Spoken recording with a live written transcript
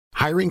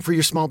Hiring for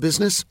your small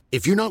business?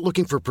 If you're not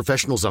looking for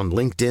professionals on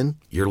LinkedIn,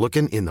 you're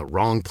looking in the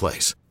wrong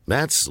place.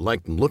 That's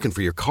like looking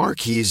for your car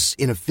keys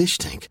in a fish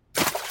tank.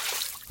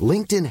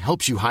 LinkedIn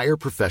helps you hire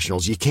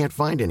professionals you can't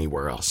find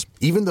anywhere else,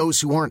 even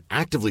those who aren't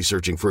actively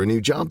searching for a new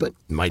job but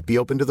might be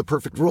open to the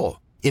perfect role.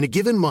 In a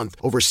given month,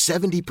 over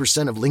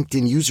 70% of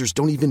LinkedIn users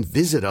don't even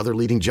visit other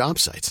leading job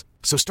sites.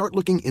 So start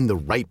looking in the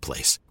right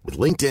place. With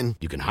LinkedIn,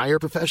 you can hire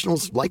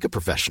professionals like a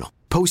professional.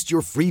 Post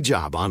your free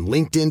job on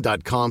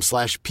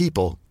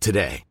linkedin.com/people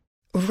today.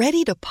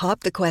 Ready to pop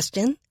the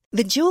question?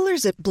 The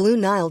jewelers at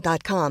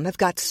BlueNile.com have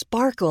got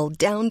sparkle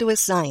down to a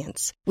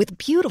science with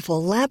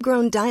beautiful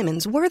lab-grown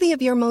diamonds worthy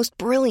of your most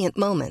brilliant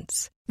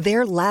moments.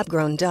 Their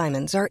lab-grown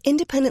diamonds are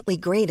independently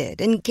graded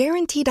and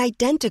guaranteed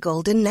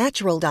identical to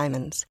natural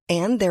diamonds,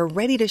 and they're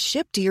ready to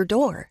ship to your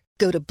door.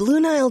 Go to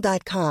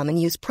BlueNile.com and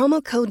use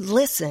promo code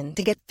LISTEN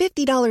to get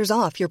 $50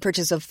 off your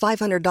purchase of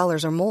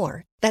 $500 or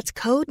more. That's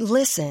code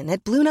LISTEN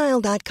at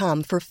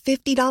BlueNile.com for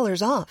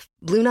 $50 off.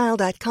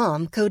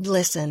 BlueNile.com, code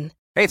LISTEN.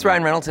 Hey, it's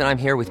Ryan Reynolds, and I'm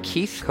here with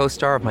Keith,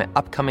 co-star of my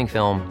upcoming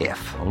film,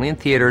 If, only in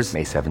theaters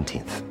May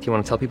 17th. Do you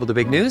want to tell people the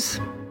big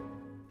news?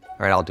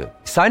 All right, I'll do it.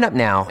 Sign up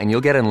now and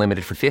you'll get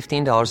unlimited for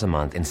 $15 a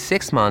month and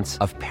 6 months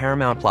of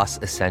Paramount Plus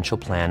Essential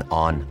Plan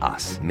on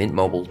us.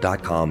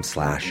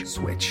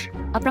 MintMobile.com/switch.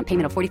 Upfront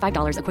payment of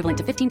 $45 equivalent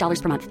to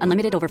 $15 per month.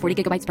 Unlimited over 40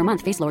 gigabytes per month.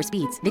 Face lower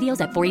speeds.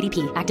 Videos at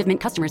 480p. Active Mint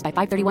customers by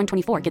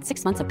 531.24 get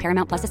 6 months of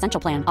Paramount Plus Essential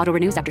Plan. Auto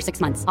renews after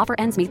 6 months. Offer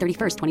ends May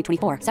 31st,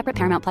 2024. Separate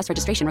Paramount Plus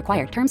registration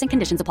required. Terms and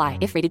conditions apply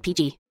if rated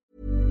PG.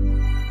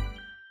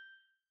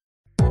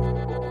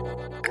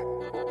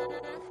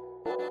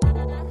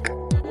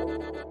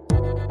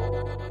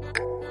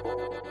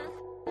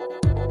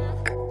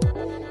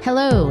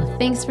 Hello,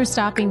 thanks for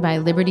stopping by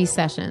Liberty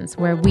Sessions,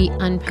 where we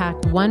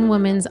unpack one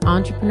woman's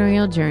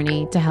entrepreneurial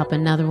journey to help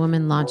another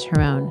woman launch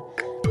her own.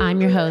 I'm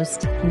your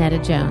host, Netta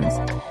Jones.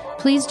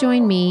 Please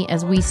join me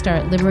as we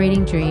start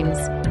liberating dreams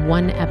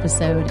one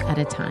episode at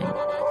a time.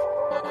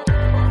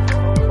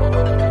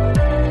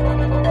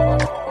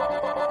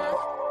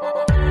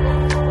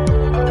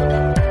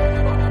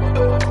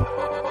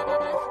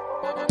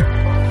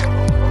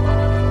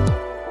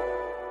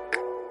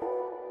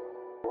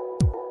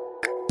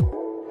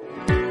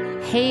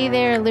 Hey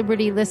there,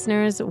 Liberty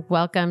listeners.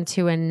 Welcome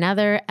to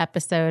another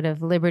episode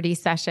of Liberty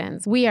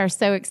Sessions. We are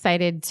so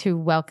excited to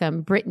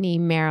welcome Brittany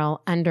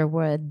Merrill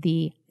Underwood,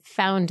 the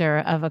founder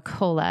of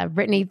Acola.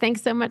 Brittany,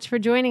 thanks so much for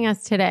joining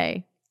us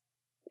today.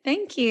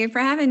 Thank you for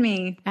having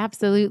me.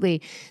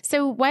 Absolutely.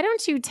 So why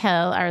don't you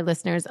tell our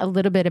listeners a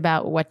little bit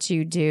about what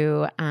you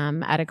do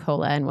at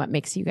Acola and what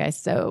makes you guys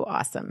so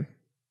awesome?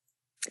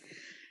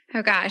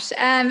 Oh gosh.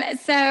 At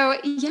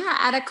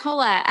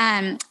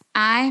Acola,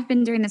 I've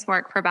been doing this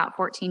work for about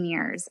 14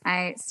 years.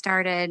 I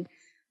started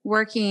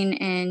working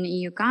in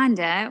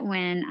Uganda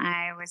when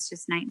I was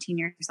just 19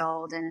 years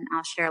old, and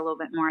I'll share a little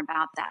bit more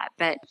about that,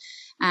 but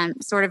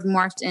sort of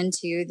morphed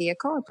into the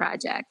Acola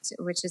Project,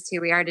 which is who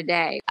we are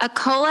today.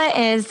 Acola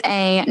is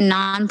a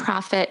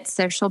nonprofit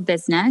social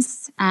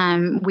business.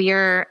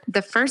 We're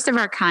the first of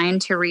our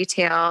kind to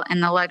retail in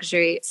the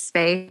luxury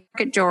space,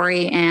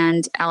 jewelry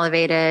and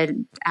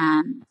elevated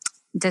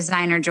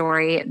designer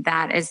jewelry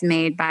that is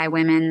made by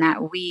women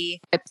that we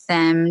equip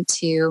them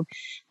to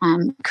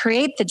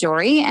create the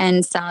jewelry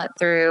and sell it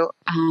through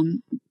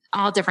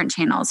all different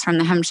channels, from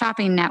the home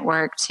shopping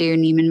network to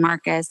Neiman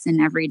Marcus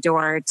and Every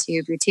Door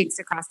to boutiques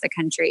across the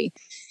country.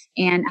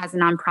 And as a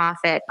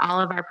nonprofit, all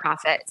of our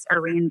profits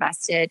are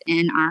reinvested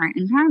in our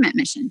empowerment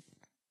mission.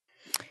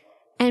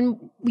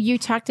 And you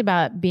talked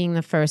about being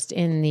the first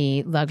in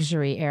the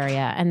luxury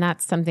area, and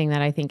that's something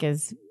that I think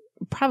is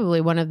probably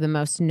one of the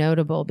most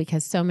notable,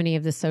 because so many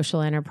of the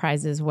social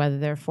enterprises, whether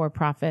they're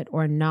for-profit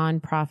or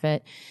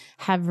nonprofit,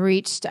 have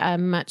reached a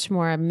much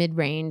more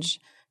mid-range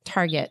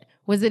target.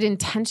 Was it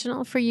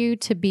intentional for you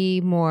to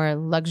be more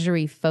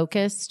luxury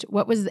focused?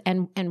 What was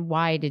and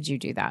why did you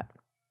do that?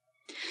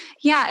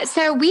 Yeah,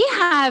 so we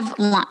have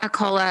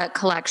Acola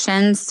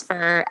collections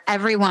for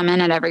every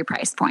woman at every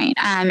price point,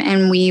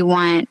 and we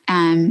want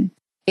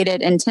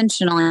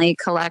intentionally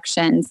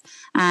collections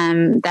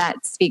that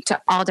speak to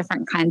all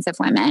different kinds of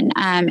women.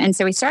 And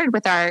so we started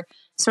with our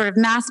sort of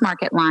mass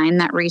market line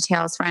that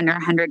retails for under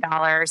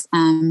 $100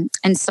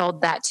 and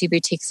sold that to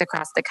boutiques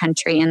across the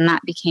country. And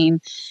that became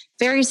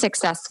very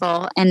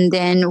successful. And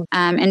then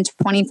in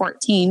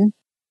 2014,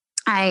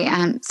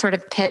 I sort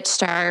of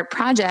pitched our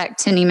project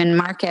to Neiman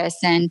Marcus,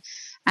 and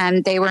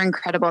they were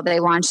incredible. They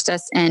launched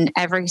us in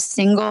every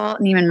single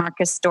Neiman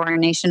Marcus store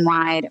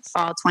nationwide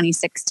fall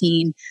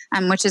 2016,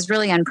 which is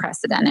really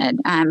unprecedented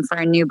for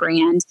a new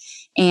brand.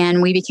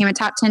 And we became a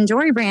top 10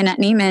 jewelry brand at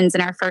Neiman's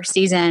in our first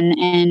season.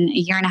 And a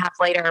year and a half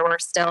later, we're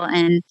still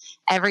in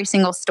every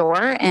single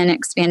store and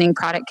expanding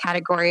product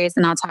categories.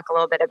 And I'll talk a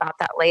little bit about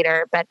that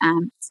later. But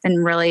it's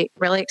been really,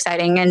 really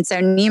exciting. And so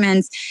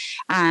Neiman's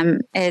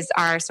is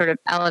our sort of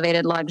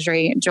elevated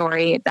luxury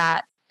jewelry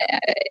that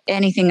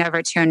anything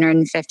over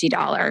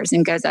 $250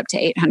 and goes up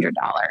to $800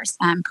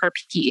 per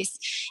piece.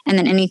 And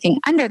then anything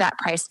under that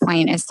price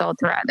point is sold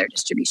through other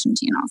distribution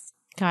channels.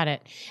 Got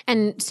it.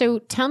 And so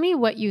tell me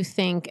what you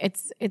think.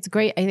 It's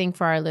great, I think,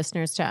 for our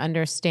listeners to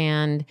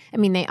understand. I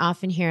mean, they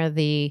often hear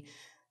the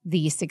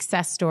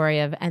success story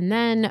of, and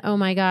then, oh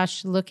my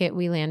gosh, look at,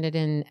 we landed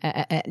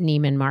at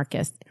Neiman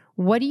Marcus.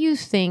 What do you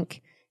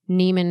think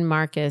Neiman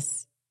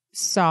Marcus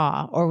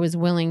saw or was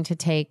willing to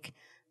take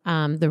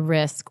the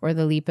risk or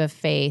the leap of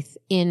faith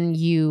in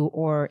you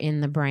or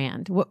in the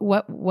brand?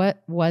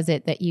 What was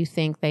it that you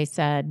think they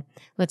said,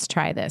 let's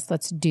try this,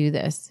 let's do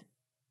this?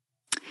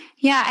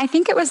 Yeah, I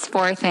think it was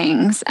four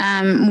things.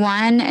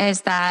 One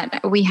is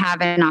that we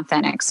have an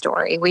authentic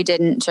story. We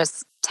didn't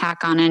just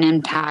tack on an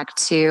impact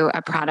to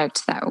a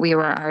product that we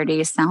were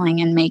already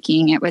selling and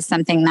making. It was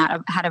something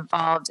that had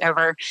evolved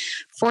over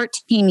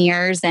 14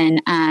 years.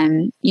 And,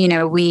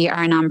 we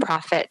are a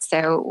nonprofit.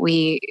 So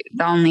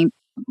the only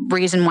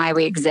reason why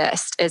we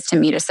exist is to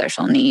meet a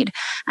social need.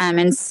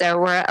 And so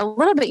we're a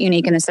little bit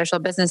unique in the social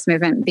business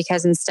movement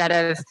because instead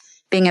of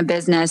being a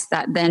business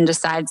that then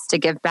decides to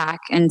give back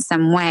in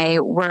some way,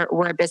 we're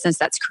a business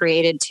that's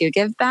created to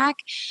give back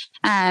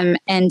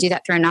and do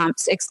that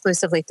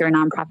exclusively through a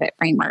nonprofit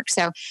framework.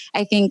 So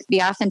I think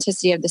the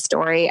authenticity of the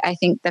story, I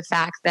think the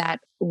fact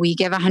that we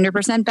give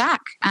 100% back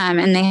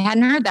and they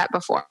hadn't heard that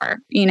before.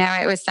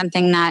 It was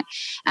something that,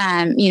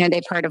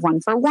 they've heard of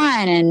 1 for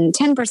 1 and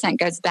 10%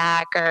 goes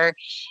back or,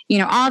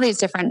 all these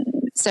different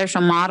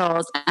social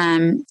models,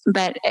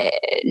 but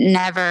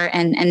never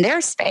in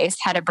their space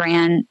had a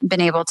brand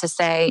been able to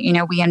say,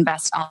 we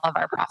invest all of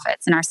our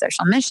profits in our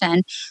social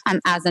mission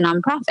as a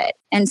nonprofit.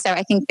 And so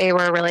I think they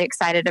were really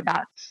excited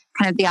about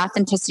kind of the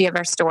authenticity of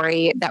our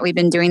story, that we've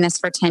been doing this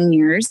for 10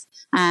 years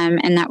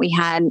and that we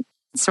had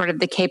sort of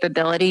the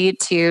capability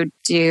to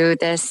do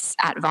this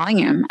at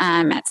volume,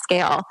 at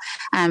scale,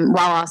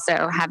 while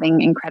also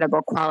having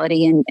incredible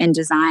quality and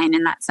design.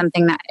 And that's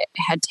something that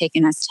had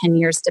taken us 10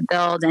 years to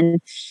build. And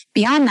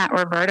beyond that,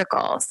 we're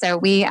vertical. So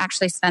we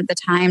actually spent the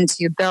time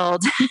to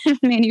build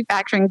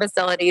manufacturing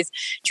facilities,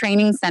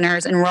 training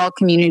centers in rural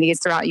communities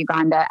throughout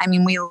Uganda. I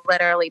mean, we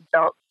literally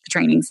built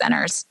training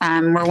centers.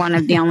 We're one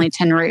of the only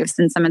 10 roofs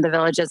in some of the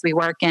villages we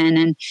work in.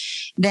 And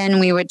then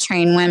we would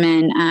train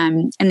women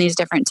in these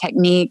different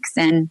techniques.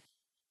 And,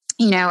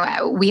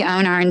 we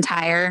own our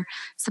entire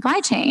supply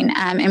chain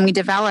and we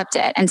developed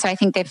it. And so I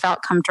think they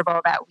felt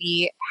comfortable that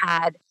we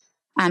had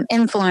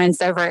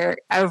influence over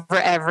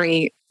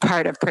every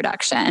part of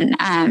production,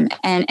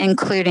 and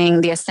including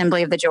the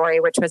assembly of the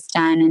jewelry, which was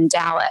done in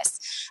Dallas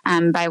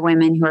by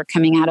women who are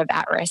coming out of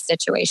at-risk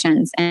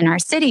situations in our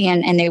city.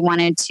 And they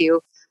wanted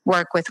to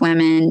work with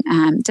women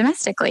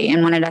domestically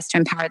and wanted us to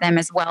empower them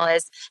as well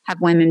as have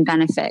women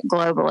benefit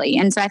globally.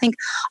 And so I think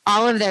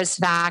all of those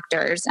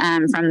factors,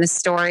 from the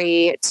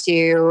story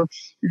to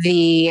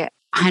the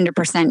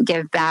 100%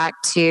 give back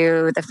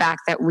to the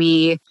fact that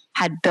we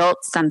had built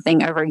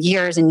something over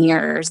years and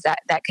years that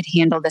could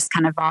handle this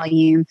kind of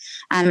volume.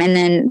 And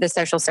then the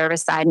social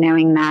service side,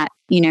 knowing that,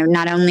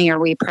 not only are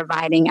we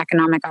providing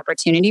economic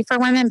opportunity for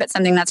women, but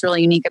something that's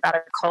really unique about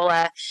our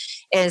COLA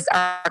is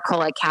our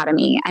COLA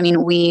Academy. I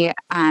mean, we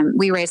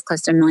raise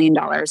close to $1 million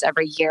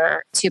every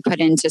year to put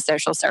into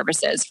social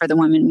services for the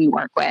women we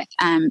work with.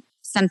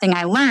 Something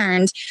I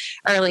learned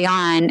early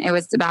on, it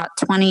was about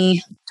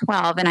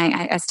 2012, and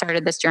I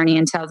started this journey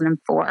in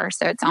 2004.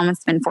 So it's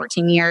almost been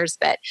 14 years,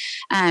 but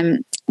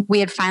we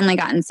had finally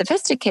gotten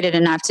sophisticated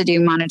enough to do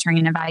monitoring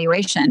and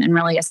evaluation and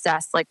really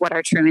assess like what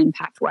our true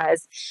impact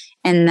was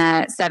in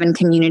the 7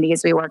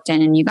 communities we worked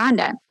in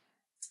Uganda.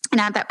 And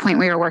at that point,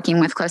 we were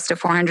working with close to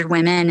 400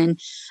 women,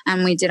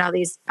 and we did all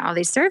these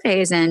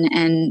surveys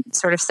and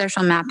sort of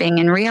social mapping,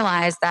 and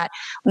realized that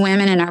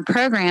women in our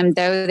program,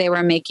 though they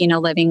were making a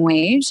living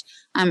wage,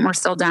 were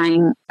still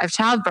dying of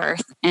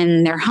childbirth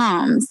in their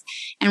homes.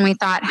 And we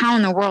thought, how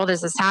in the world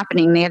is this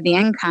happening? They have the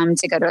income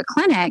to go to a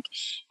clinic.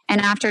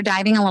 And after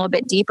diving a little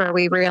bit deeper,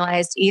 we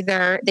realized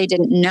either they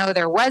didn't know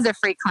there was a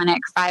free clinic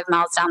 5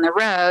 miles down the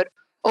road,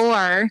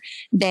 or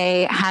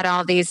they had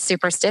all these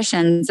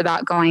superstitions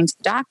about going to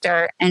the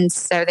doctor. And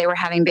so they were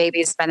having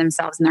babies by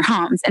themselves in their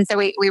homes. And so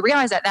we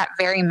realized at that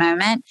very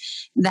moment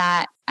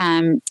that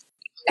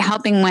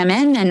helping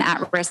women in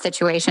at-risk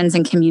situations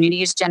and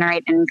communities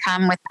generate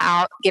income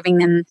without giving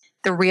them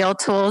the real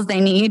tools they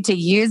need to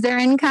use their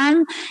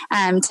income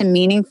to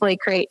meaningfully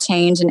create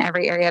change in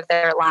every area of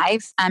their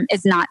life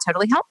is not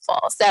totally helpful.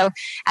 So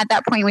at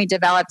that point, we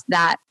developed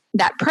that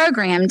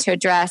program to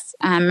address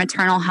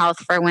maternal health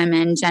for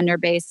women,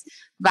 gender-based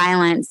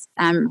violence,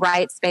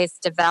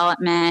 rights-based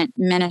development,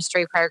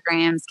 ministry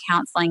programs,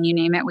 counseling, you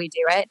name it, we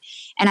do it.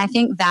 And I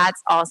think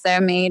that's also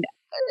made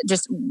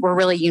we're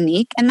really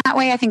unique in that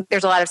way. I think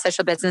there's a lot of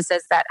social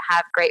businesses that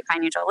have great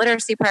financial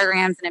literacy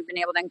programs and have been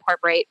able to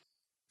incorporate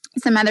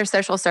some other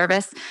social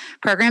service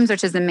programs,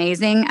 which is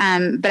amazing.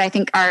 But I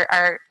think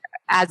our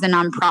as a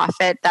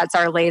nonprofit, that's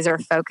our laser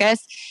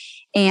focus.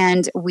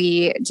 And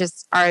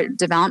our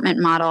development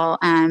model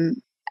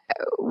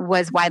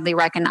was widely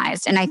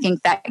recognized. And I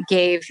think that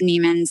gave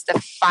Neiman's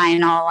the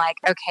final,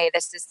 okay,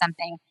 this is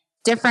something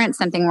different,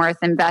 something worth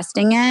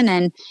investing in.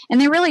 And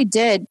they really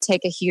did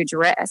take a huge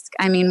risk.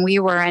 I mean, we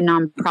were a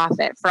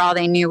nonprofit. For all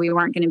they knew, we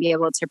weren't going to be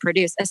able to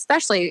produce,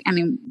 especially, I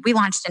mean, we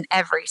launched in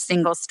every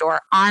single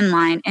store,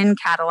 online, in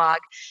catalog,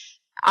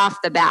 off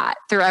the bat,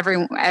 through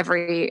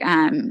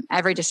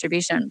every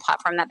distribution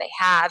platform that they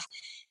have.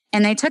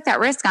 And they took that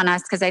risk on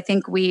us because I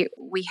think we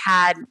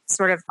had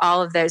sort of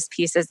all of those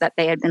pieces that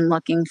they had been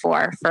looking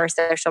for a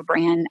social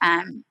brand,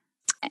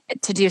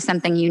 to do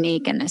something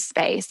unique in this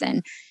space.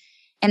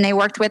 And they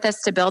worked with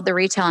us to build the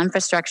retail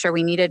infrastructure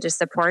we needed to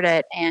support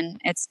it. And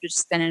it's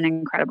just been an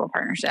incredible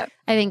partnership.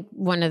 I think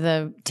one of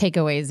the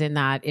takeaways in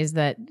that is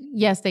that,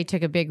 yes, they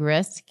took a big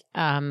risk,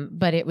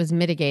 but it was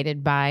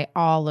mitigated by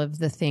all of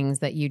the things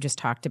that you just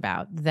talked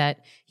about,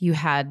 that you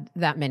had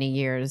that many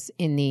years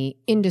in the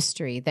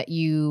industry, that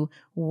you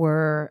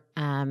were,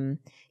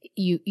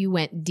 you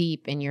went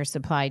deep in your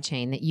supply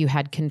chain, that you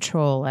had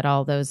control at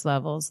all those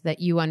levels, that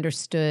you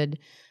understood,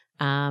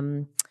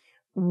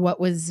 what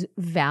was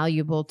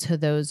valuable to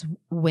those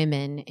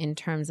women in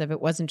terms of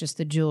it wasn't just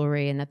the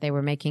jewelry and that they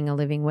were making a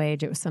living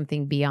wage. It was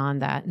something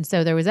beyond that. And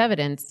so there was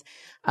evidence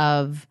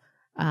of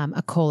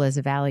a coal as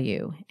a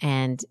value.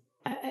 And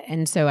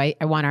so I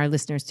want our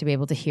listeners to be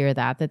able to hear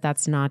that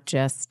that's not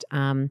just,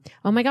 oh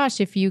my gosh,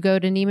 if you go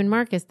to Neiman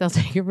Marcus, they'll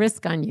take a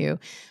risk on you,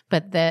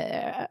 but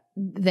that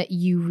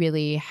you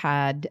really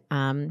had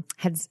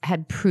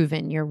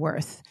proven your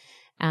worth,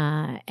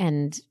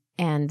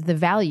 and the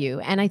value.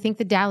 And I think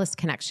the Dallas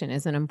connection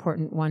is an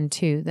important one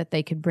too, that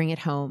they could bring it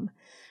home,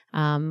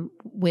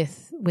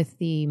 with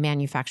the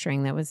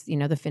manufacturing that was,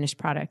 the finished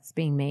products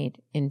being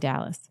made in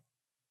Dallas.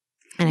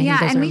 And I think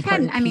those are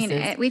important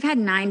pieces. We've had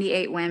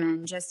 98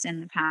 women just in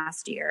the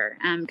past year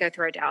go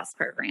through our Dallas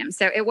program.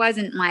 So it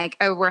wasn't like,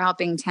 oh, we're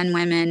helping 10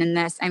 women in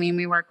this. I mean,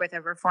 we work with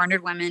over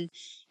 400 women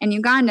in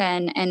Uganda,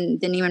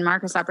 and the Neiman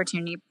Marcus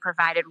opportunity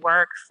provided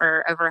work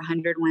for over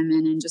 100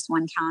 women in just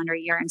one calendar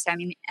year. And so, I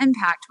mean, the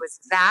impact was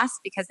vast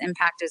because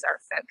impact is our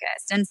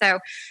focus. And so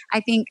I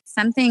think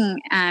something,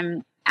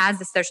 as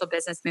the social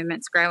business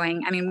movement's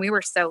growing, I mean, we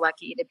were so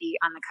lucky to be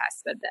on the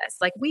cusp of this.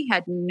 Like, we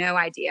had no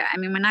idea. I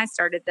mean, when I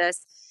started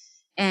this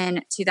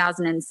in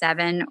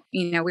 2007,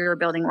 we were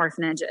building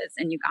orphanages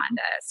in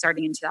Uganda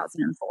starting in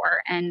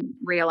 2004, and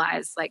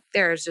realized like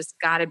there's just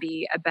got to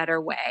be a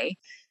better way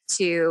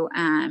to,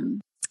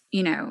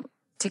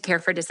 to care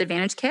for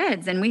disadvantaged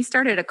kids. And we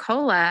started a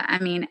cola,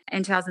 in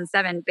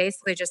 2007,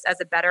 basically just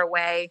as a better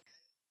way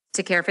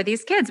to care for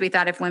these kids. We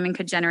thought if women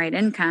could generate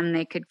income,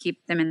 they could keep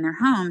them in their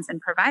homes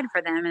and provide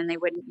for them, and they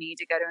wouldn't need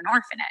to go to an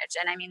orphanage.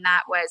 And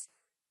that was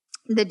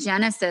the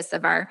genesis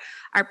of our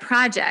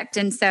project.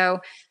 And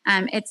so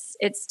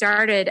it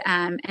started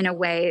in a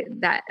way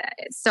that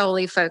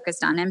solely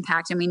focused on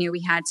impact. And we knew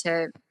we had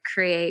to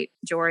create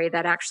jewelry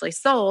that actually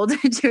sold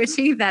to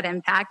achieve that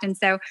impact. And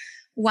so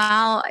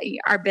while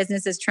our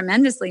business is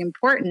tremendously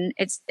important,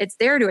 it's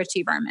there to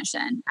achieve our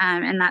mission.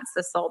 And that's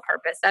the sole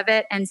purpose of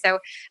it. And so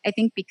I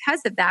think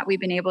because of that, we've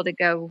been able to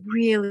go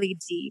really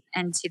deep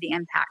into the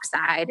impact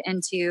side,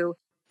 into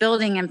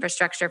building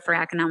infrastructure for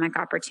economic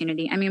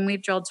opportunity. I mean,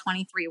 we've drilled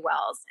 23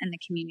 wells in the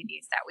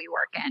communities that we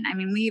work in. I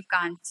mean, we've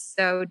gone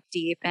so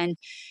deep and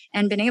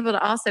been able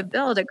to also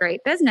build a great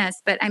business.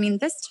 But I mean,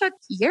 this took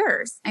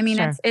years. I mean,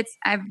 sure.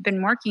 I've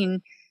been working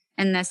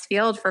in this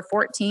field for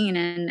 14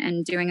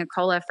 and doing a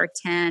cola for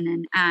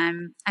 10.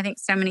 And I think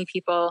so many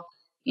people,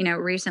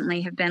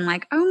 recently have been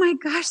like, oh my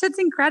gosh, that's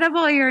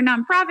incredible. You're a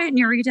nonprofit and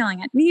you're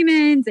retailing at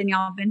Neiman's and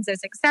y'all have been so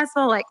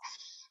successful. Like,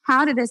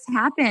 how did this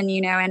happen?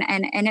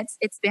 And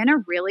it's been a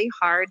really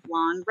hard,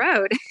 long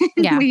road.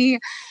 Yeah.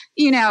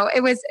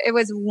 It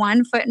was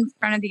one foot in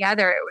front of the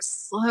other. It was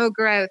slow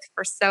growth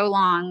for so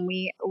long.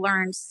 We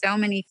learned so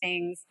many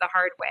things the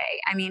hard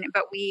way.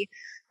 But we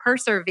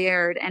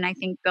persevered, and I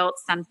think built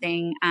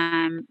something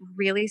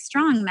really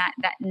strong that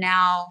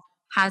now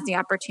has the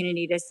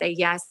opportunity to say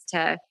yes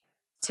to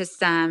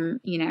some,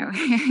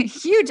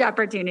 huge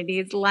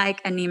opportunities like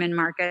a Neiman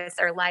Marcus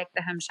or like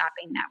the Home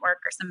Shopping Network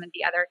or some of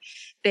the other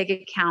big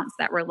accounts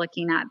that we're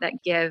looking at that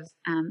give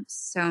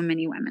so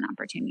many women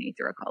opportunity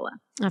through a cola.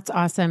 That's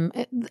awesome.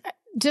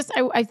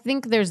 I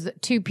think there's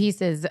two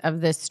pieces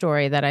of this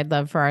story that I'd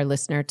love for our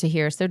listener to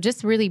hear. So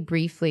just really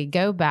briefly,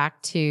 go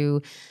back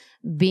to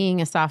being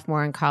a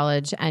sophomore in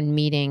college and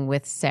meeting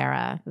with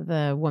Sarah,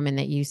 the woman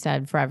that you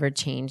said forever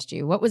changed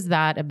you. What was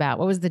that about?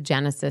 What was the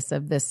genesis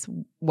of this,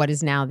 what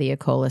is now the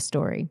Acola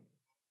story?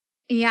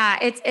 Yeah,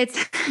 I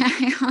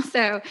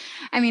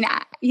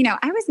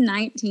was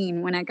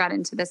 19 when I got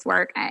into this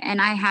work,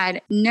 and I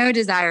had no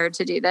desire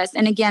to do this.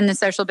 And again, the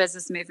social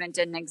business movement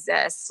didn't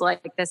exist.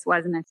 Like, this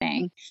wasn't a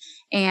thing.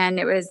 And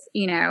it was,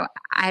 I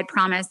had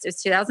promised, it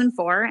was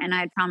 2004, and I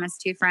had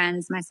promised two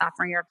friends my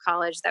sophomore year of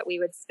college that we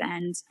would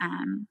spend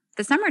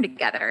the summer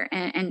together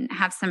and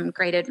have some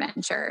great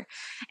adventure.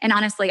 And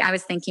honestly, I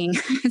was thinking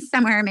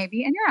somewhere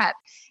maybe in Europe.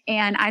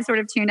 And I sort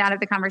of tuned out of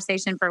the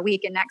conversation for a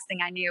week. And next thing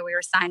I knew, we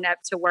were signed up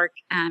to work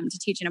to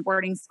teach in a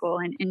boarding school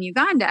in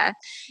Uganda.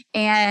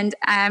 And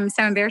I'm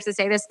so embarrassed to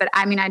say this, but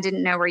I mean, I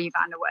didn't know where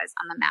Uganda was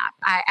on the map.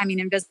 I mean,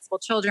 Invisible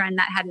Children,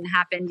 that hadn't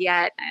happened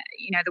yet.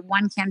 The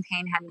one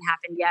campaign hadn't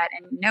happened yet.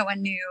 And no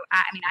one knew.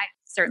 I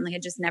certainly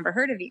had just never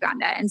heard of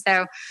Uganda. And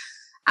so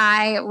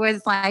I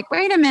was like,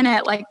 wait a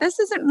minute, like this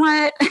isn't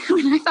what,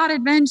 when I thought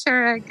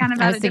adventure, I kind of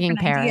had a different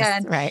Paris, idea.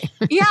 And, right.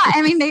 yeah.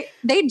 I mean,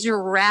 they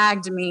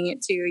dragged me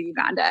to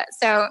Uganda.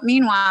 So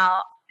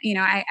meanwhile,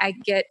 I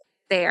get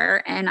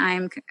there and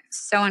I'm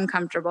so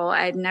uncomfortable.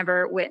 I'd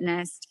never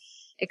witnessed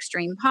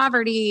extreme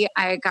poverty.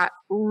 I got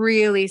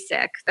really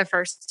sick the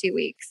first 2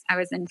 weeks I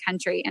was in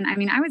country. And I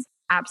mean, I was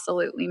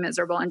absolutely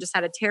miserable and just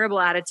had a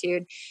terrible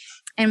attitude.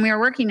 And we were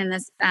working in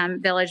this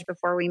village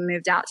before we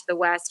moved out to the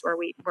West, where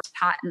we were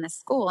taught in the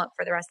school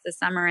for the rest of the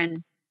summer.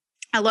 And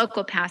a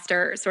local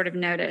pastor sort of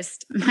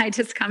noticed my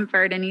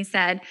discomfort. And he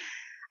said,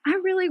 I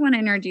really want to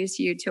introduce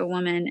you to a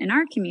woman in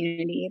our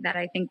community that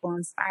I think will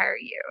inspire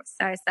you.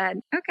 So I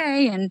said,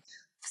 okay. And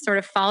sort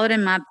of followed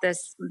him up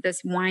this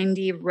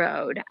windy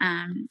road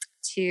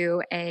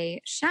to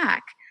a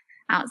shack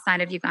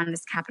outside of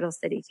Uganda's capital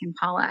city,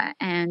 Kampala.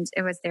 And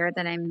it was there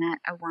that I met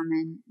a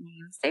woman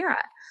named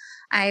Sarah.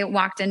 I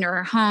walked into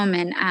her home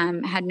and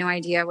had no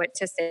idea what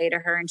to say to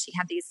her. And she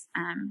had these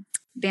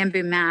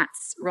bamboo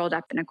mats rolled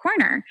up in a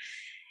corner.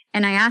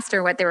 And I asked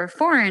her what they were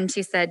for. And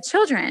she said,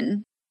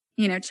 children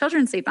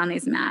sleep on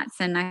these mats.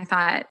 And I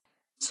thought,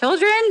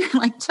 children?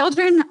 Like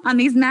children on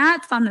these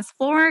mats on this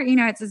floor?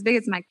 It's as big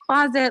as my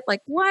closet.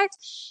 Like what?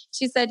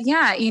 She said,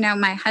 yeah,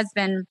 my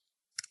husband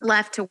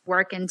left to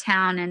work in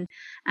town and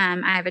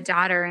I have a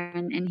daughter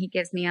and he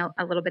gives me a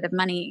little bit of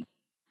money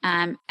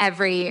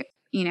every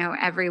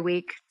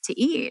week to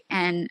eat.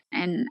 And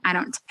I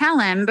don't tell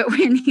him, but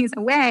when he's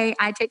away,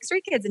 I take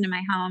 3 kids into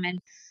my home. And,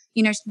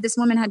 this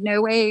woman had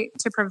no way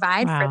to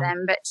provide for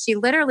them, but she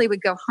literally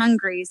would go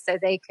hungry so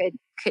they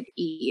could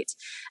eat.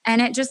 And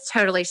it just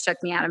totally shook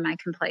me out of my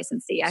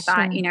complacency. I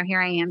thought,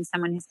 here I am,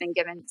 someone who's been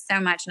given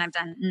so much and I've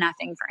done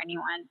nothing for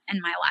anyone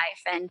in my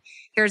life. And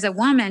here's a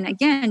woman,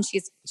 again,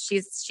 she's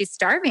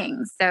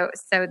starving. So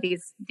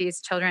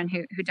these children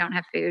who don't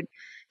have food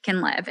can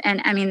live.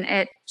 And I mean,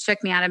 it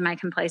shook me out of my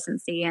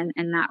complacency. And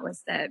that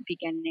was the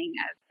beginning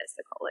of the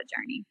Sequoia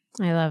journey.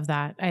 I love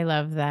that. I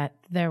love that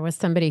there was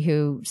somebody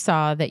who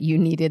saw that you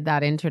needed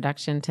that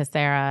introduction to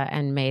Sarah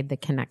and made the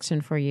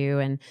connection for you,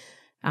 and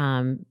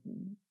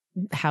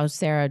how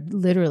Sarah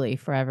literally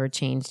forever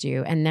changed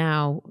you. And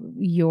now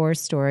your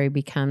story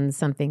becomes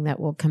something that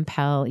will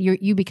compel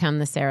you become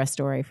the Sarah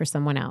story for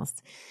someone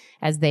else.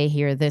 As they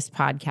hear this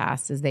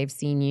podcast, as they've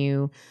seen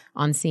you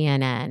on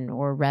CNN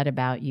or read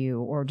about you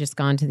or just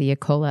gone to the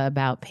Ecola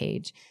About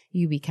page,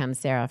 you become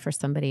Sarah for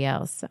somebody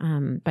else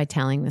by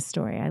telling the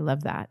story. I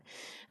love that.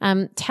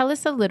 Tell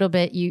us a little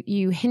bit,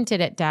 you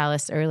hinted at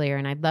Dallas earlier,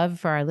 and I'd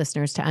love for our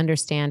listeners to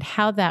understand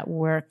how that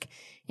work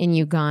in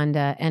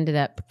Uganda ended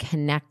up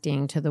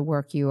connecting to the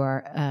work you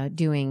are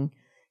doing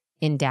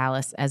in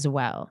Dallas as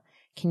well.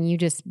 Can you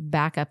just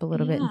back up a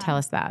little bit and tell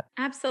us that?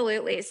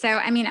 Absolutely. So,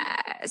 I mean,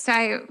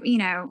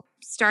 I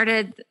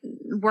started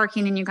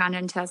working in Uganda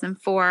in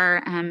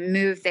 2004,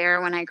 moved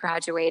there when I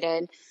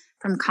graduated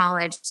from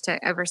college to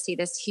oversee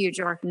this huge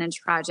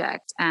orphanage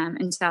project in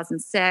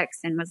 2006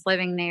 and was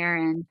living there.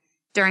 And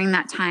during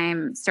that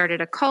time,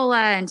 started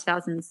Ecola in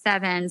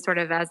 2007, sort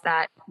of as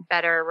that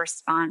better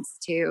response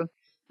to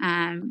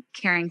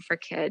caring for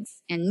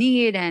kids in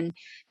need. And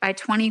by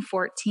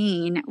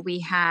 2014,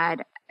 we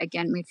had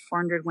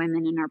 400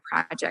 women in our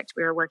project.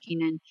 We were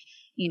working in,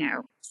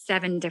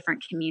 7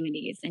 different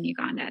communities in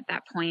Uganda at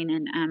that point.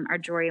 And our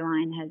jewelry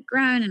line had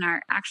grown, and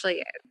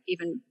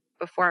even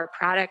before our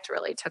product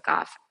really took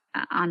off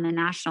on the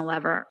national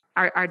level,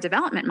 our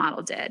development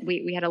model did.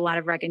 We had a lot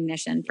of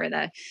recognition for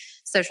the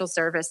social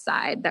service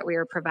side that we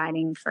were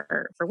providing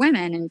for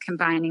women and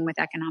combining with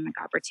economic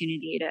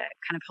opportunity to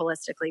kind of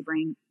holistically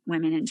bring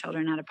women and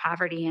children out of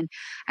poverty. And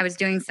I was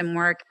doing some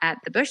work at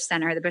the Bush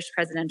Center, the Bush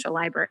Presidential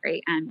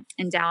Library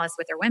in Dallas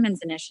with their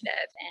women's initiative.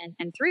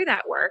 And through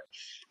that work,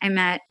 I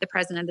met the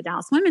president of the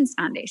Dallas Women's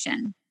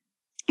Foundation,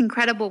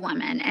 incredible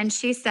woman. And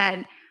she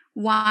said,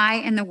 why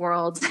in the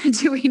world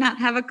do we not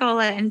have a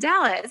cola in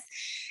Dallas?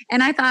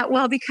 And I thought,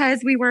 well,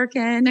 because we work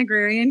in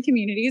agrarian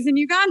communities in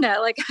Uganda.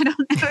 Like, I don't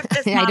know if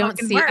this model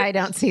can work. I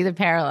don't see the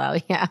parallel.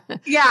 Yeah.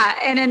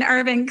 Yeah. In an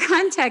urban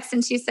context.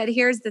 And she said,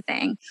 here's the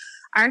thing.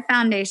 Our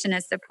foundation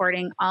is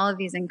supporting all of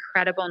these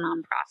incredible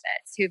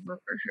nonprofits who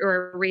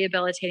are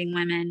rehabilitating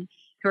women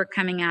who are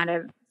coming out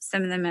of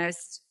some of the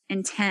most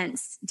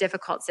intense,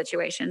 difficult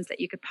situations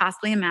that you could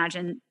possibly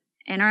imagine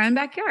in our own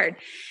backyard.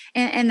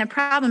 And the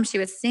problem she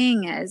was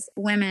seeing is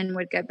women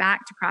would go back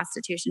to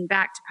prostitution,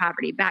 back to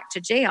poverty, back to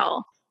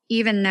jail,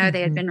 even though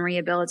they had been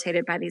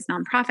rehabilitated by these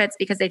nonprofits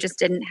because they just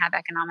didn't have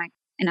economic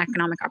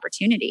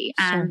opportunity.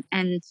 Sure.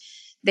 And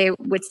they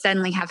would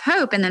suddenly have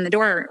hope, and then the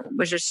door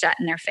was just shut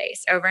in their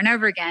face over and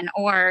over again.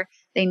 Or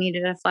they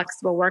needed a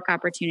flexible work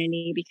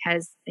opportunity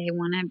because they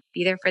want to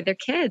be there for their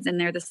kids, and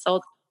they're the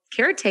sole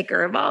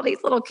caretaker of all these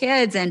little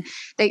kids, and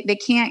they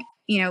can't,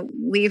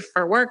 leave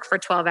for work for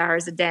 12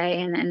 hours a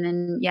day. And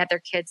then yet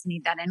their kids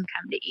need that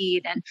income to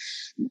eat. And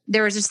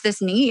there was just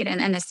this need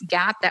and this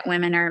gap that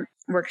women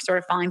were sort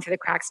of falling through the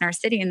cracks in our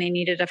city, and they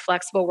needed a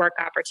flexible work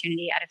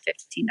opportunity at a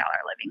 $15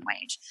 living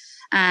wage.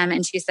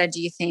 And she said, do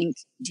you think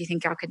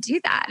y'all could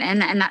do that?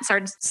 And that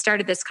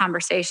started this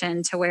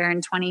conversation to where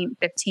in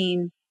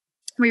 2015,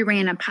 we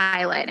ran a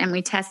pilot and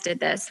we tested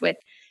this with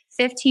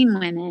 15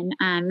 women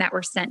that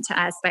were sent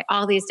to us by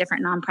all these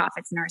different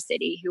nonprofits in our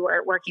city who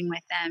were working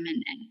with them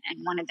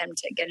and wanted them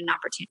to get an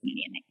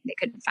opportunity, and they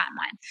couldn't find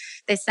one.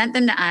 They sent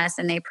them to us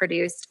and they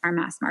produced our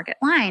mass market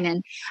line.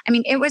 And I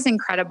mean, it was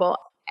incredible.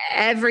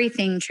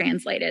 Everything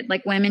translated.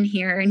 Like, women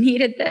here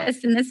needed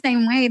this in the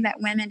same way that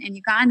women in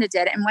Uganda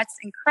did. And what's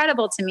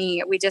incredible to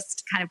me, we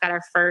just kind of got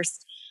our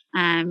first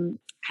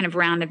kind of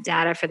round of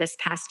data for this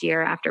past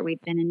year after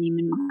we've been in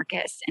Neiman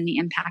Marcus and the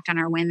impact on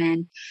our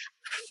women.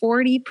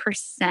 40%,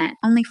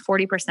 only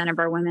 40% of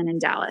our women in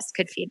Dallas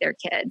could feed their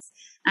kids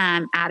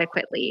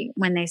adequately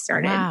when they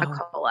started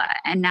Acola.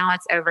 And now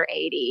it's over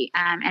 80.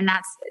 And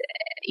that's,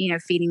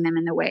 feeding them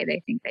in the way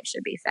they think they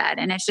should be fed.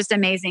 And it's just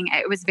amazing.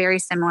 It was very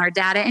similar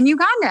data in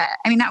Uganda.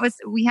 I mean,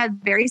 we had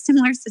very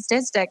similar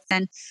statistics.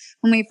 And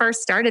when we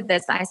first started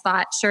this, I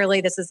thought,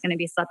 surely this is going to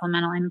be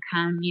supplemental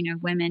income.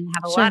 Women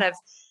have a lot of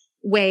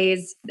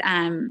ways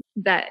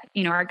that,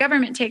 our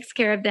government takes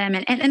care of them.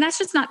 And that's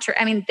just not true.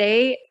 I mean,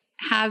 they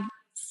have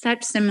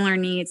such similar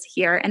needs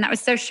here. And that was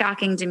so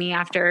shocking to me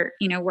after,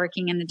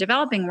 working in the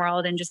developing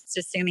world and just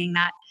assuming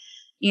that,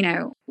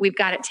 we've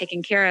got it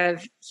taken care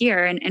of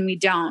here, and we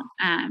don't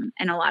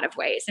in a lot of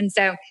ways. And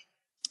so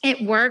it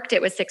worked.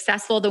 It was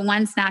successful. The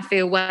one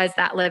snafu was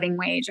that living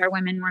wage. Our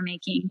women were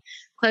making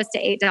close to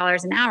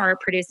 $8 an hour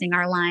producing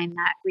our line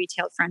that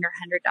retailed for under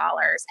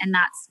 $100. And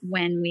that's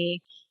when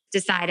we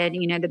decided,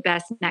 the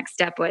best next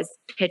step was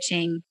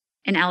pitching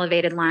an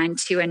elevated line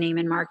to a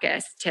Neiman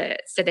Marcus so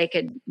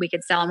we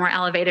could sell a more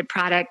elevated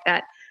product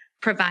that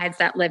provides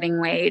that living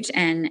wage.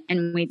 And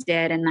we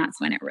did. And that's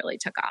when it really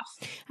took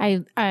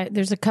off.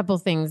 There's a couple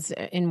things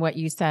in what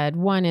you said.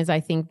 One is,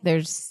 I think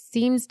there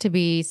seems to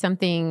be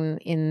something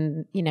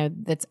in,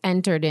 that's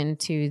entered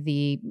into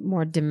the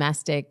more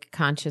domestic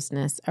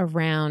consciousness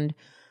around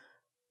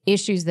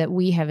issues that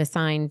we have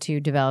assigned to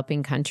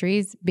developing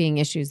countries being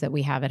issues that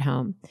we have at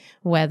home,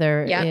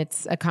 whether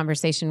it's a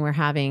conversation we're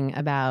having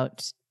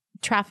about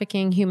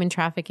trafficking, human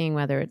trafficking,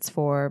 whether it's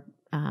for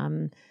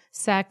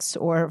sex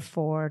or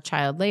for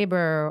child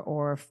labor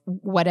or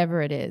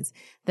whatever it is,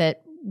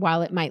 that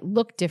while it might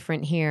look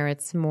different here,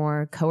 it's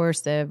more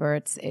coercive or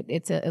it's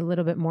a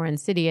little bit more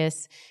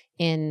insidious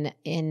in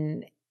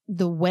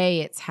the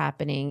way it's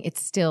happening.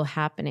 It's still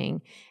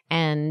happening.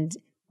 And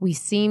we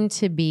seem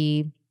to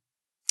be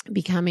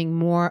becoming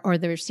more, or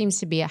there seems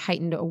to be a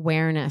heightened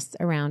awareness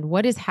around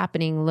what is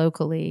happening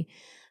locally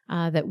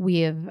that we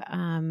have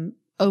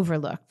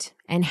overlooked,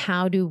 and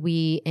how do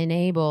we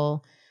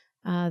enable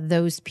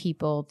those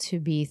people to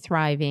be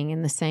thriving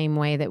in the same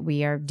way that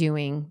we are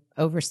doing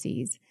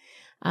overseas.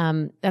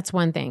 That's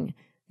one thing.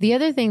 The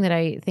other thing that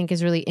I think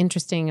is really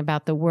interesting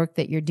about the work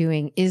that you're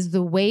doing is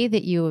the way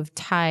that you have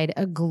tied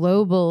a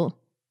global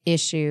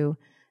issue.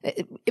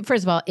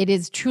 First of all, it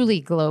is truly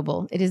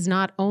global. It is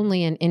not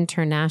only an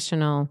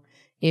international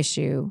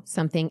issue,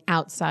 something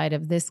outside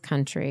of this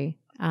country,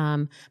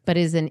 but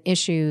is an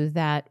issue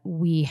that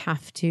we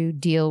have to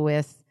deal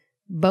with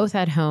both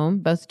at home,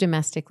 both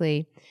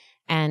domestically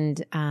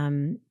and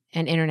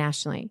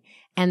internationally.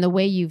 And the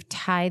way you've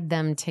tied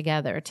them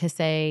together to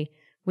say,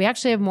 we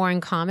actually have more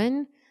in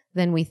common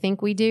than we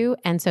think we do.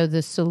 And so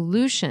the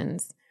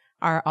solutions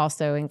are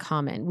also in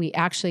common. We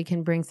actually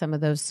can bring some of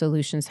those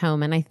solutions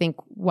home. And I think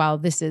while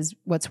this is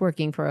what's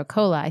working for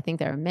Acola, I think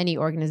there are many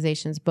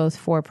organizations, both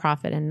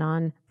for-profit and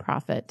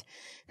non-profit,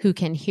 who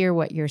can hear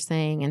what you're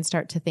saying and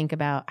start to think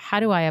about, how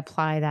do I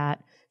apply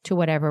that to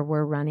whatever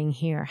we're running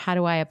here? How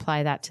do I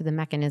apply that to the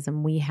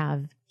mechanism we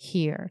have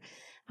here?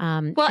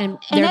 And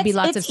there'd be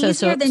lots of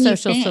social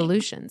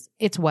solutions.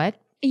 It's what?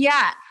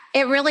 Yeah,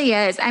 it really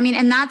is. I mean,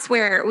 and that's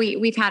where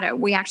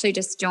we actually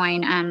just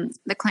joined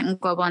the Clinton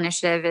Global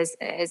Initiative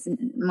is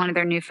one of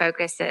their new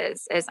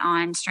focuses is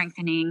on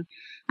strengthening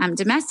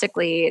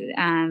domestically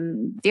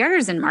the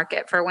artisan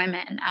market for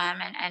women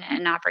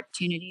and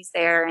opportunities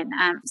there. And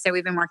so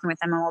we've been working with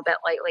them a little bit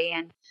lately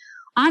and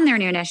on their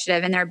new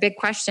initiative. And their big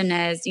question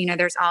is,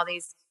 there's all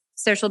these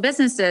social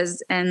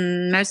businesses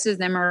and most of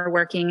them are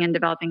working in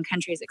developing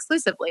countries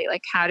exclusively.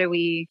 Like, how do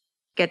we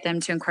get them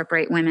to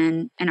incorporate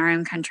women in our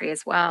own country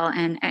as well?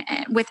 And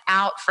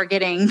without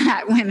forgetting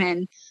that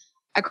women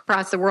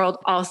across the world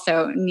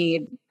also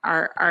need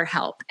our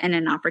help and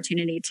an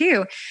opportunity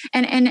too.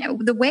 And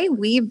the way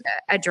we've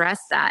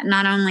addressed that,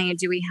 not only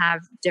do we have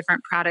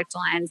different product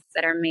lines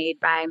that are made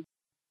by,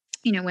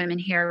 women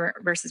here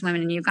versus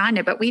women in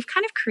Uganda, but we've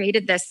kind of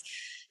created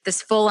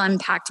this full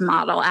impact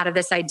model out of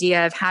this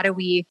idea of how do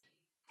we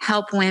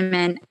help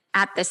women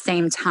at the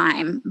same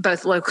time,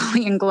 both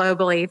locally and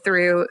globally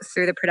through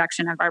the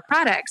production of our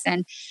products.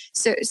 And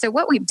so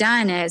what we've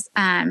done is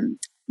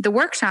the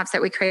workshops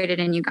that we created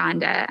in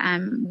Uganda,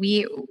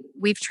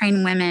 we've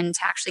trained women to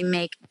actually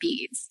make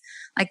beads.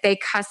 Like they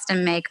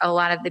custom make a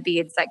lot of the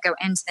beads that go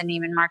into the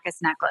Neiman Marcus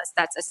necklace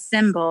that's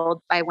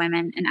assembled by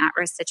women in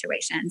at-risk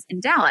situations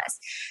in Dallas.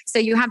 So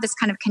you have this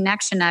kind of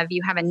connection of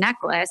you have a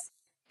necklace,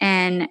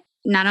 and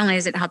not only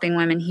is it helping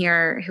women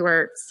here who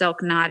are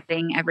silk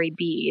knotting every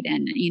bead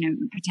and,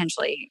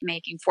 potentially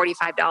making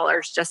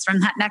 $45 just from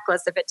that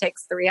necklace. If it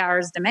takes 3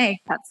 hours to make,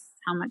 that's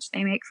how much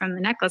they make from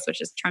the necklace,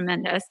 which is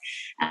tremendous.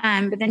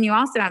 But then you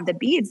also have the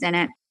beads in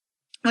it,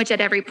 which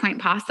at every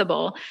point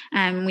possible,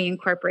 we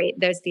incorporate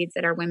those beads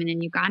that our women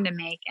in Uganda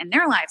make, and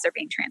their lives are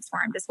being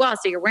transformed as well.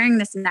 So you're wearing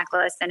this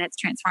necklace and it's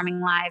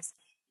transforming lives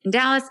in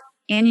Dallas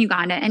and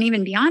Uganda. And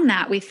even beyond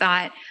that, we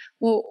thought,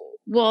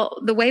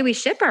 well, the way we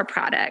ship our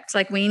product,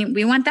 like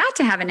we want that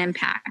to have an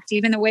impact,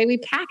 even the way we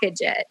package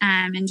it,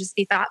 and just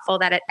be thoughtful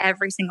that at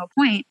every single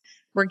point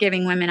we're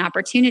giving women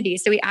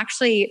opportunities. So we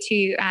actually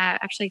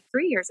 3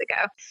 years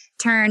ago,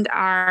 turned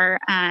our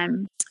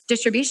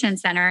distribution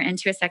center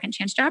into a second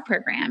chance job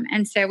program.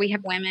 And so we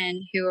have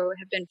women who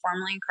have been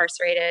formerly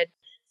incarcerated,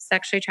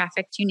 sexually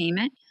trafficked, you name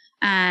it,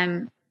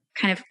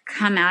 kind of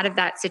come out of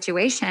that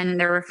situation.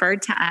 They're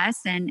referred to us,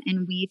 and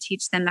we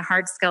teach them the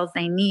hard skills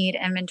they need: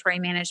 inventory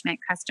management,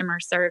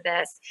 customer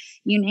service,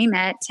 you name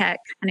it, to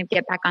kind of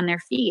get back on their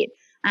feet.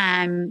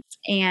 And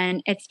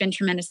it's been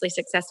tremendously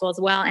successful as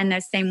well. And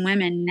those same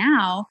women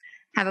now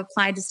have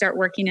applied to start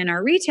working in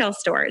our retail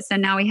stores. So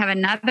now we have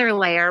another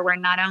layer where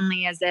not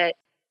only is it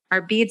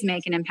our beads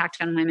make an impact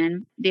on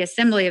women, the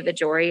assembly of the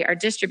jewelry, our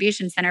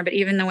distribution center, but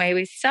even the way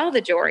we sell the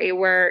jewelry,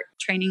 we're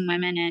training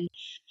women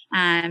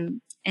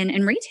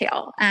in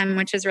retail,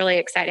 which is really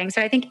exciting.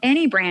 So I think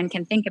any brand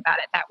can think about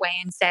it that way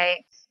and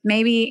say,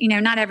 maybe,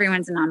 not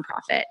everyone's a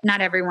nonprofit. Not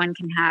everyone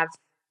can have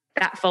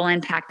that full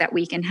impact that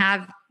we can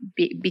have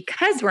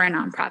because we're a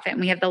nonprofit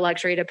and we have the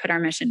luxury to put our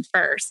mission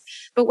first.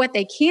 But what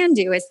they can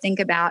do is think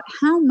about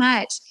how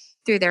much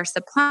through their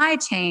supply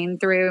chain,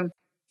 through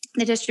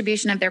the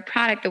distribution of their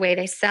product, the way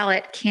they sell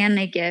it, can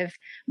they give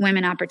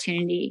women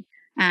opportunity,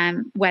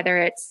 whether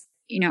it's,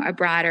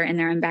 abroad or in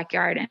their own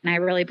backyard. And I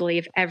really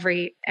believe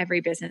every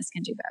business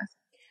can do both.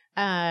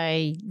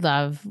 I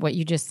love what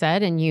you just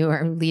said, and you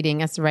are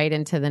leading us right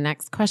into the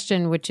next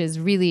question, which is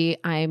really,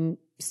 I'm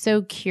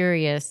so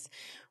curious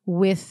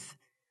with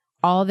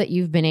all that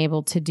you've been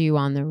able to do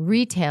on the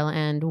retail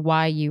end,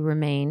 why you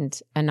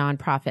remained a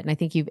nonprofit. And I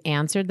think you've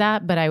answered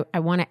that, but I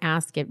want to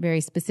ask it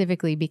very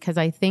specifically because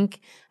I think,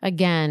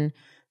 again,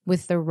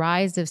 with the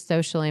rise of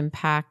social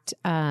impact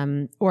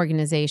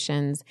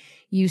organizations,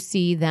 you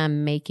see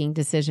them making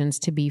decisions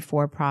to be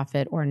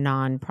for-profit or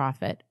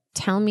nonprofit.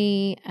 Tell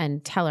me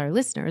and tell our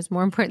listeners,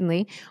 more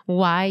importantly,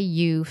 why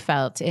you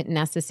felt it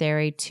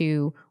necessary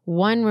to,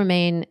 one,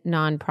 remain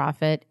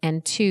nonprofit,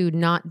 and two,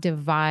 not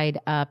divide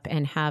up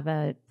and have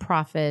a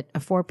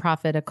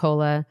for-profit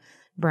Acola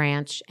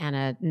branch and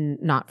a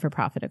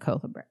not-for-profit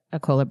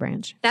Acola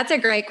branch. That's a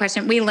great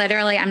question.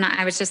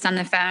 I was just on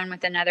the phone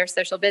with another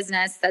social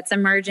business that's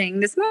emerging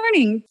this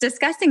morning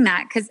discussing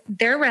that, because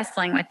they're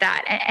wrestling with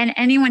that. And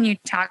anyone you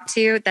talk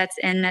to that's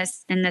in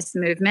this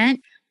movement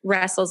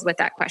wrestles with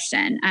that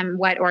question.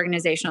 What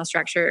organizational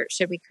structure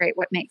should we create?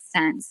 What makes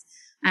sense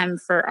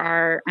for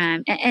our,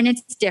 and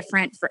it's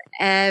different for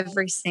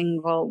every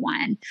single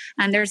one.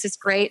 There's this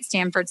great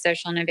Stanford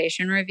Social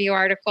Innovation Review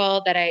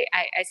article that I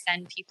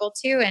send people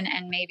to, and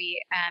maybe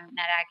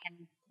that I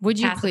can. Would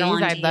you please?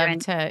 I'd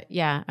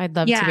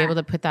love to be able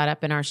to put that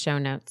up in our show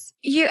notes.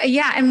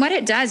 Yeah. And what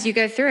it does, you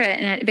go through it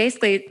and it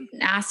basically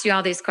asks you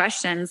all these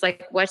questions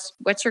like, what's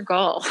your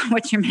goal?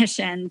 What's your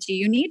mission? Do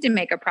you need to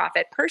make a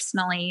profit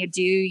personally?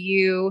 Do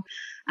you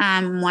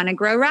want to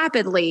grow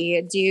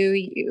rapidly?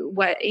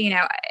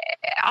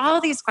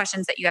 All these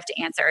questions that you have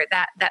to answer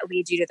that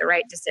leads you to the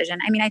right decision.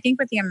 I mean, I think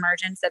with the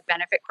emergence of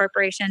benefit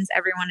corporations,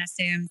 everyone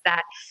assumes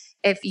that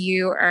if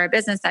you are a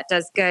business that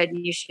does good,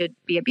 you should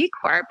be a B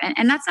Corp.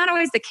 And that's not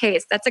always the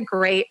case. That's a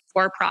great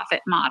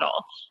for-profit model,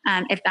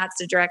 if that's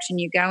the direction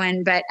you go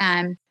in. But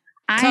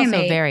it's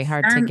also very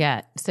hard to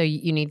get. So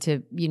you need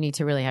to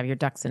really have your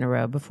ducks in a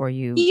row before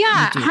you.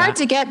 Yeah, you do hard that.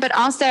 to get, but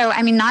also,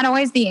 not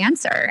always the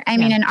answer. I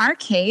mean, in our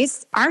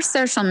case, our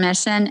social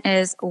mission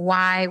is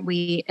why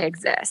we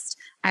exist.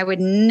 I would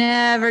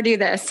never do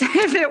this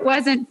if it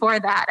wasn't for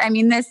that. I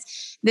mean,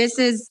 this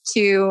is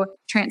to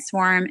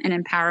transform and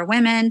empower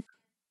women.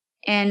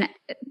 And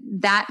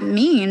that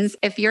means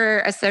if you're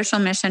a social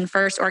mission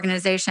first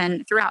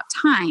organization throughout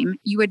time,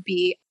 you would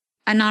be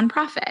a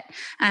nonprofit.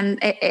 And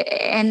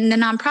the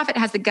nonprofit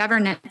has the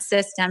governance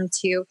system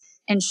to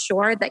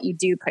ensure that you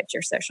do put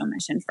your social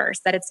mission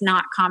first, that it's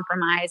not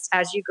compromised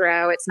as you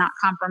grow. It's not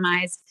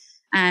compromised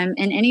in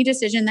any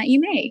decision that you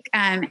make.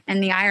 And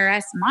the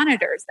IRS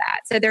monitors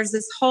that. So there's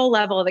this whole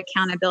level of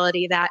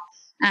accountability that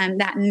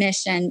that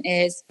mission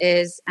is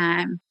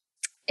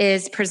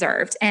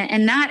preserved.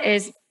 And that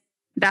is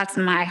That's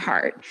my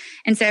heart.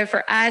 And so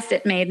for us,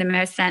 it made the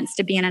most sense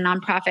to be in a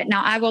nonprofit.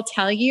 Now, I will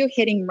tell you,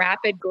 hitting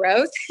rapid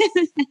growth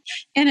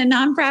in a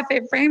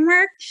nonprofit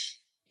framework,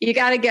 you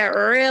got to get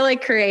really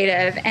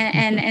creative.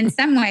 And in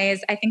some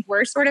ways, I think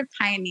we're sort of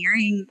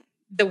pioneering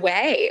the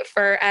way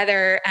for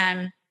other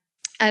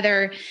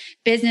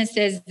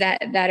businesses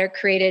that are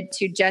created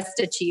to just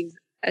achieve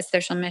a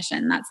social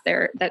mission. That's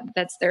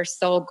their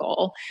sole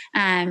goal.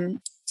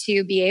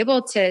 To be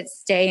able to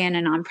stay in a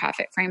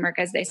nonprofit framework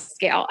as they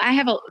scale.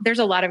 There's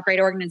a lot of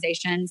great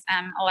organizations,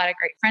 a lot of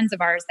great friends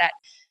of ours that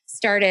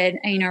started,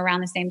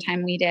 around the same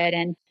time we did.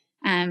 And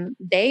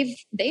they've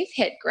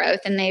hit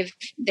growth, and they've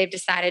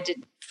decided to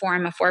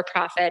form a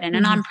for-profit and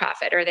a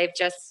nonprofit, or they've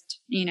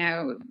just,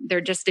 they're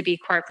just a B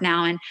Corp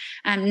now.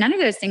 And none of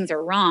those things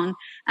are wrong.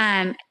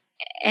 And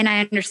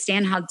I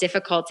understand how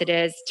difficult it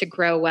is to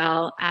grow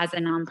well as a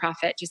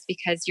nonprofit, just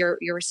because you're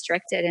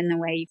restricted in the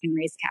way you can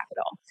raise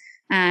capital.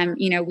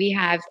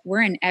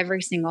 We're in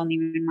every single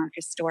Neiman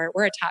Marcus store.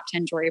 We're a top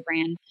 10 jewelry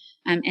brand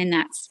in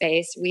that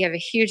space. We have a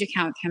huge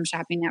account with Home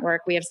Shopping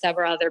Network. We have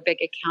several other big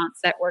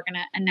accounts that we're going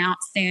to announce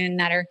soon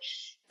that are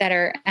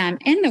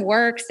in the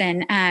works.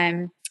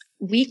 And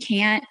we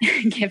can't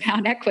give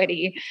out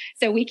equity.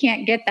 So we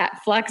can't get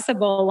that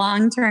flexible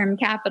long-term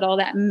capital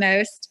that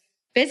most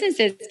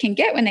businesses can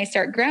get when they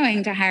start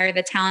growing to hire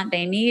the talent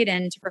they need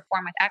and to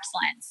perform with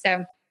excellence.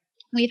 So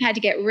we've had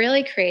to get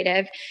really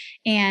creative,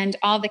 and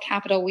all the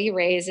capital we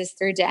raise is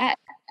through debt.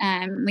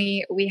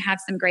 We have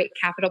some great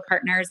capital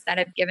partners that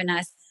have given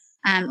us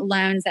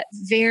loans at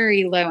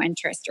very low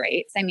interest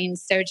rates. I mean,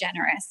 so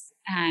generous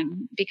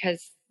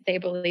because they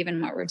believe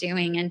in what we're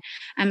doing,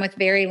 and with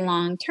very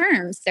long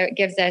terms. So it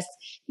gives us,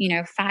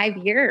 5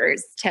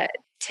 years to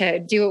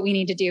do what we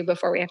need to do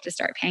before we have to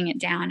start paying it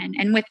down.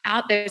 And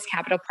without those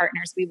capital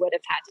partners, we would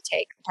have had to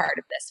take part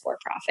of this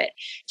for-profit,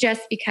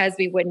 just because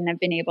we wouldn't have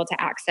been able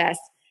to access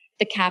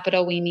the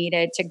capital we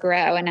needed to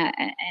grow. And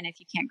if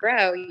you can't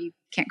grow, you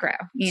can't grow,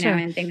 Sure.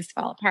 and things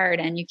fall apart,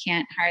 and you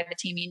can't hire the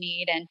team you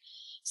need. And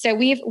so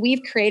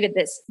we've created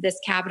this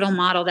capital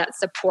model that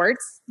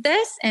supports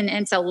this, and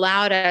it's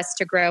allowed us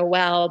to grow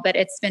well, but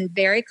it's been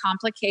very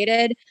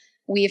complicated.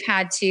 We've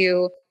had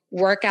to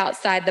work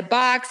outside the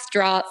box,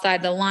 draw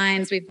outside the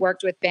lines. We've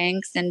worked with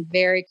banks in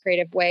very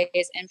creative ways,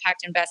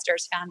 impact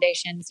investors,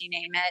 foundations, you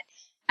name it.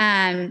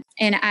 And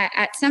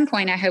at some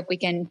point, I hope we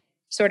can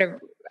sort of,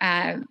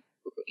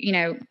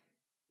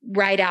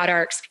 write out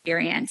our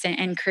experience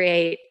and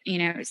create,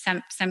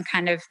 some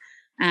kind of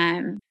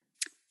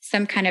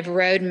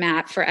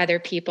roadmap for other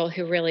people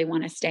who really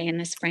want to stay in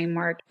this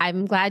framework.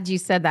 I'm glad you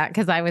said that,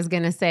 because I was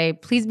going to say,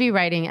 please be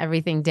writing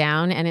everything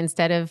down. And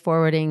instead of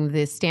forwarding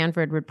the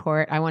Stanford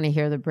report, I want to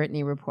hear the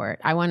Brittany report.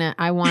 I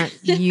want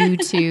you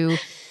to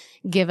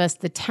give us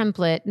the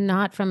template,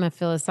 not from a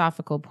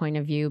philosophical point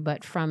of view,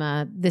 but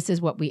from this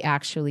is what we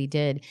actually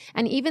did.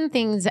 And even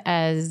things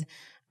as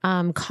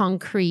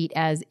concrete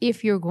as,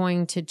 if you're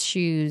going to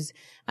choose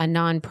a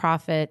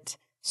nonprofit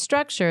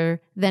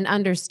structure, then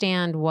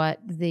understand what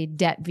the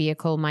debt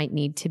vehicle might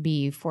need to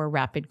be for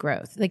rapid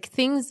growth. Like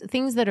things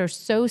that are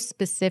so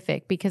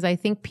specific, because I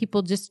think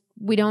people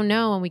we don't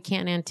know and we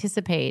can't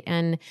anticipate.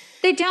 And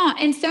they don't.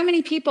 And so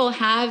many people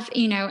have,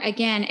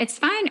 again, it's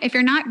fine if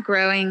you're not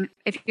growing,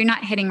 if you're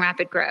not hitting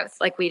rapid growth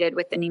like we did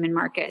with the Neiman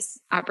Marcus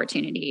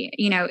opportunity.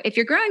 If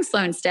you're growing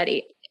slow and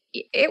steady,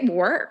 it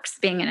works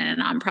being in a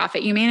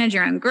nonprofit. You manage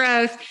your own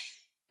growth.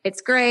 It's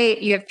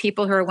great. You have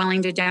people who are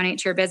willing to donate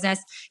to your business.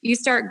 You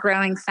start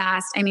growing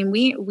fast. I mean,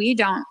 we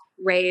don't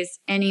raise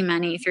any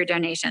money through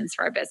donations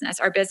for our business.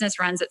 Our business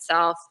runs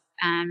itself.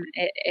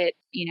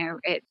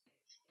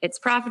 It's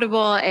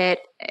profitable.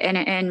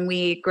 And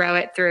we grow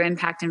it through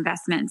impact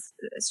investments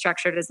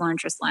structured as low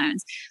interest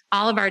loans.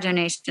 All of our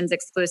donations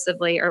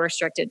exclusively are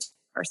restricted to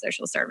our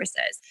social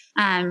services.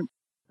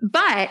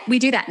 But we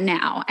do that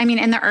now. I mean,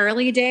 in the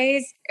early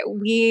days,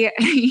 we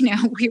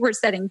were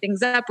setting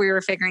things up. We were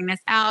figuring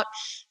this out.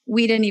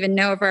 We didn't even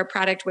know if our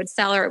product would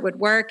sell or it would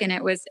work. And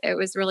it was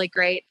really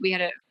great. We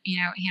had a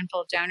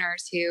handful of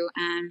donors who,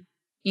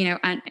 in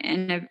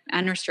an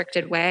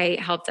unrestricted way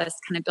helped us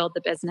kind of build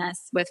the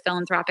business with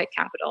philanthropic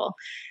capital.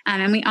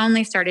 And we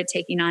only started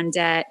taking on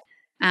debt,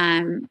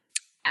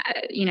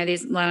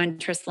 these low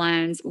interest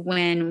loans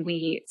when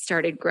we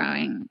started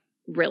growing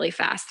really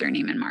fast through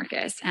Neiman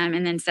Marcus.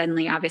 And then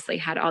suddenly obviously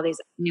had all these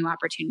new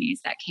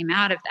opportunities that came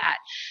out of that.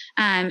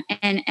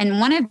 And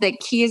one of the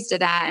keys to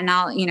that, and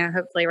I'll,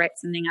 hopefully write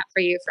something up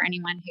for you for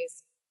anyone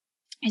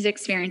who's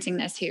experiencing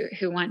this,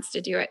 who wants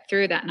to do it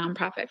through that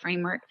nonprofit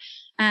framework.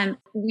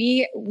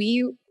 We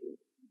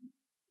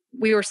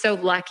were so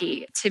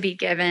lucky to be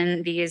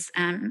given these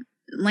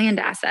land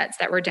assets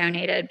that were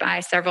donated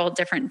by several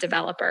different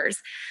developers.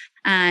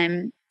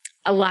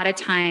 A lot of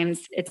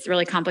times it's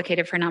really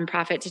complicated for a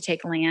nonprofit to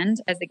take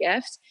land as a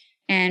gift,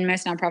 and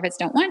most nonprofits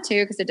don't want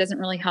to because it doesn't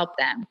really help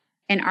them.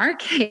 In our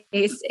case,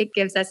 it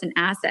gives us an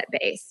asset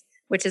base,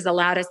 which has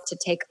allowed us to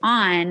take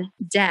on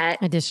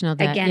additional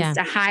debt against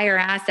a higher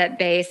asset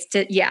base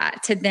to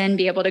then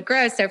be able to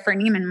grow. So for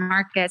Neiman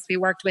Marcus, we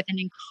worked with an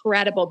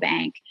incredible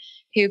bank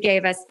who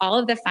gave us all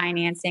of the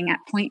financing at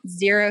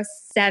 0.07%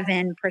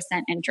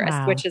 interest,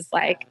 Wow. which is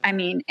like, I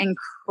mean,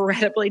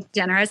 incredibly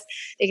generous.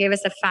 They gave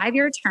us a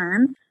 5-year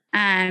term,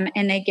 and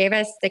they gave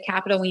us the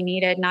capital we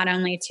needed, not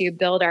only to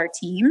build our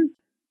team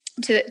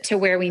to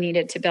where we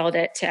needed to build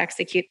it to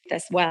execute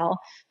this well,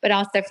 but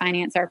also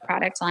finance our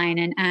product line.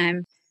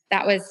 And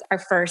that was our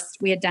first.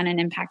 We had done an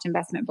impact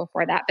investment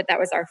before that, but that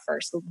was our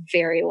first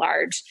very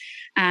large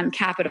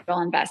capital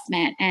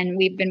investment. And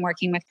we've been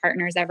working with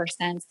partners ever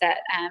since that,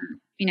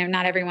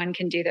 not everyone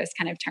can do those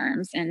kind of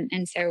terms.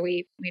 And so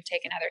we've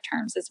taken other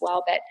terms as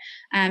well. But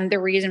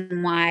the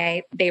reason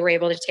why they were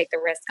able to take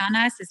the risk on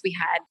us is we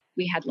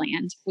had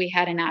land. We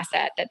had an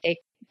asset that they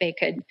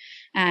could,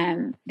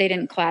 they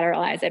didn't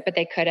collateralize it, but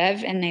they could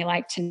have, and they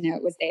like to know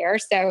it was there.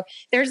 So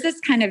there's this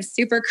kind of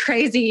super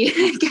crazy,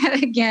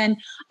 again,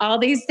 all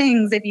these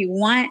things. If you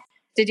want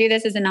to do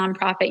this as a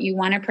nonprofit, you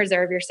want to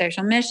preserve your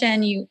social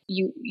mission.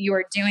 You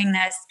are doing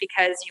this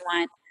because you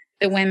want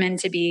the women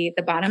to be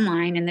the bottom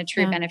line and the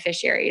true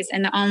beneficiaries.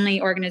 And the only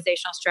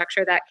organizational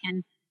structure that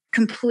can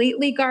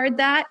completely guard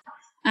that,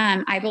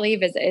 I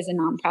believe, is a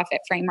nonprofit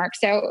framework.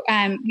 So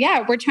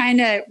we're trying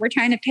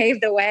to pave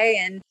the way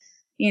and,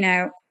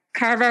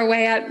 carve our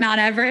way up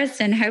Mount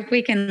Everest and hope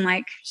we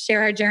can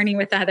share our journey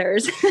with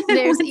others.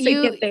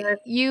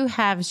 You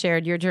have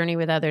shared your journey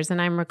with others.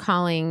 And I'm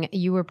recalling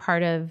you were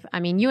part of,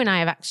 you and I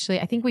have actually,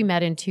 I think we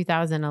met in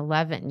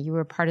 2011. You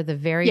were part of the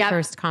very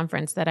first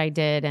conference that I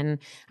did. And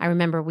I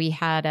remember we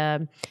had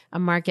a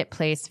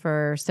marketplace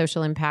for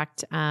social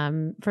impact,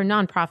 for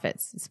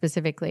nonprofits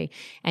specifically.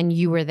 And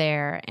you were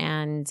there,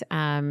 and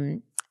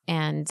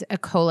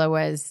Acola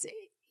was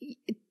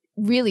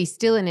really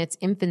still in its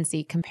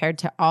infancy compared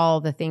to all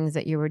the things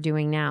that you were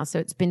doing now. So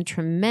it's been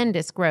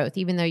tremendous growth.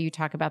 Even though you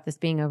talk about this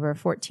being over a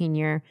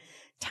 14-year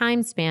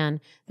time span,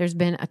 there's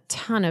been a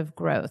ton of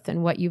growth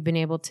and what you've been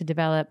able to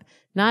develop,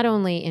 not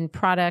only in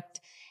product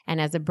and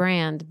as a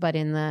brand, but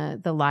in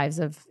the lives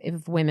of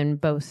women,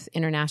 both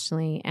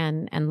internationally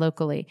and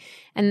locally.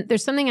 And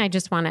there's something I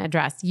just want to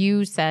address.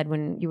 You said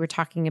when you were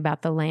talking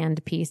about the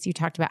land piece, you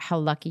talked about how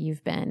lucky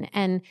you've been.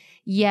 And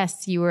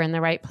yes, you were in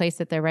the right place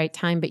at the right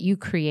time, but you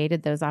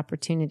created those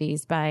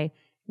opportunities by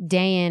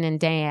day in and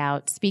day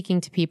out,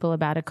 speaking to people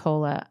about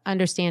Acola,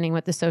 understanding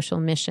what the social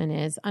mission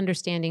is,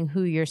 understanding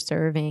who you're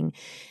serving.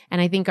 And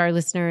I think our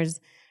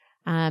listeners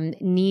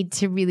need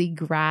to really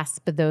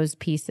grasp those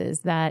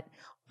pieces, that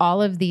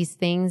all of these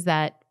things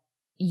that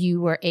you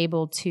were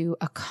able to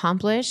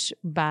accomplish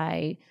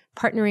by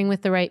partnering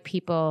with the right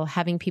people,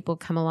 having people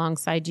come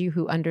alongside you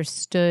who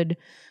understood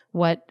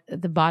what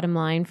the bottom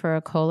line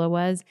for Acola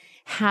was,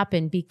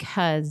 happened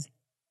because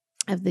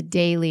of the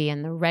daily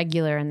and the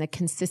regular and the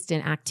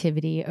consistent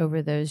activity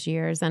over those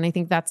years. And I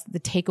think that's the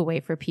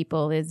takeaway for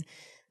people, is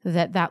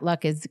that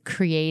luck is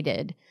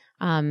created.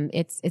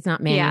 It's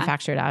not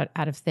manufactured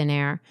out of thin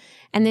air.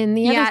 And then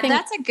the other thing,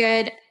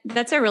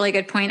 that's a really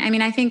good point.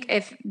 I think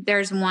if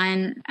there's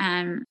one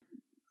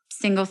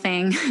single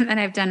thing that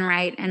I've done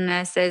right in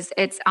this, is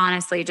it's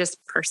honestly just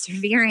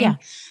persevering. Yeah.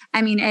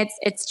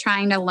 It's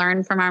trying to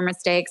learn from our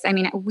mistakes.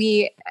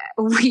 Again,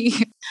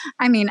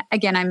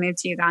 I moved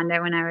to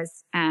Uganda when I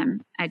was,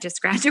 I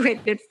just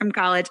graduated from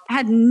college. I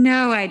had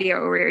no idea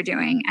what we were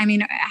doing. I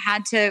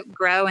had to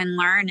grow and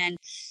learn and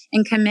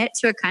commit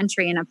to a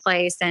country and a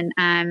place. And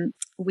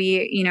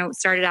we,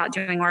 started out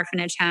doing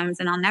orphanage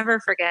homes. And I'll never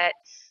forget,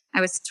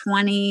 I was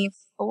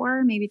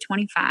 24, maybe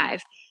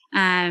 25,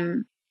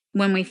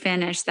 when we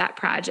finished that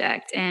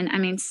project.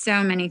 And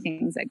so many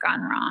things had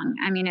gone wrong.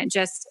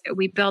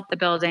 We built the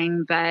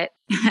building, but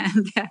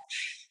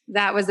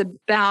that was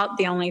about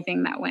the only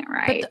thing that went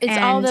right. But it's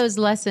all those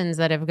lessons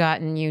that have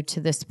gotten you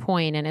to this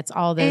point, and it's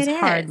all those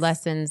hard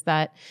lessons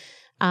that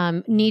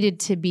needed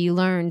to be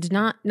learned,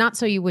 not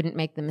so you wouldn't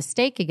make the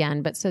mistake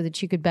again, but so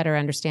that you could better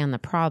understand the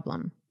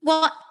problem.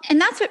 Well,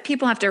 and that's what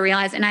people have to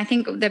realize. And I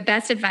think the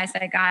best advice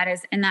I got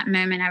is, in that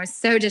moment, I was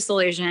so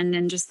disillusioned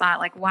and just thought,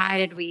 why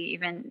did we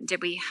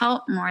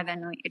hurt more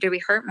than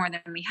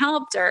we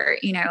helped? Or,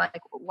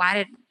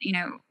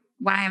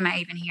 why am I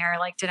even here?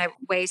 Did I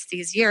waste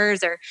these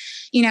years? Or,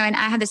 and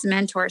I had this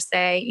mentor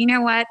say, you know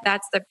what,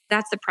 that's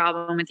the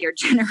problem with your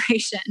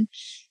generation.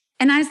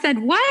 And I said,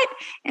 what?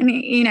 And,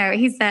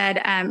 he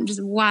said, just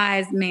a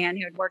wise man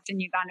who had worked in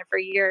Uganda for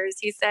years.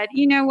 He said,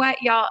 you know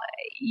what, y'all,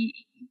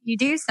 you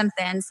do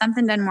something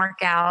doesn't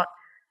work out,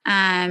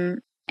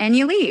 and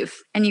you leave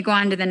and you go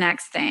on to the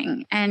next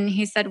thing. And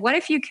he said, what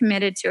if you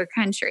committed to a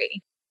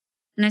country?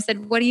 And I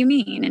said, what do you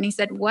mean? And he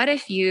said, what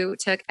if you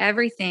took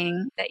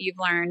everything that you've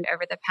learned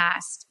over the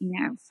past,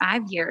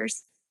 5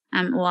 years,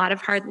 a lot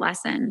of hard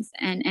lessons,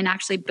 and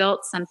actually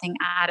built something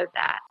out of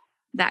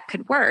that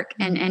could work.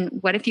 And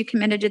what if you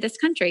committed to this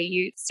country?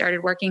 You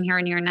started working here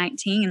when you were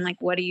 19.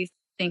 What do you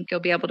think you'll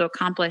be able to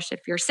accomplish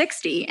if you're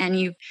 60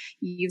 and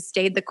you've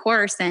stayed the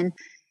course? And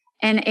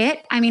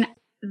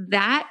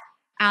that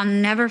I'll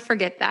never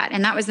forget that.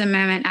 And that was the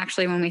moment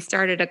actually when we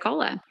started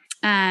Acola.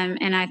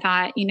 And I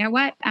thought, you know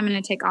what, I'm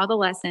going to take all the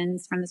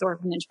lessons from this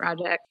orphanage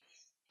project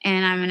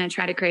and I'm going to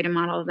try to create a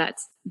model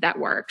that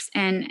works.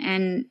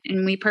 And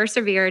we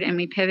persevered and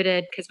we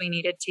pivoted because we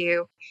needed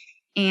to.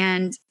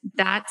 And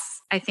that's,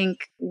 I think,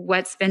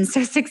 what's been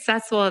so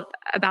successful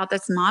about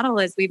this model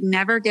is we've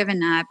never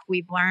given up.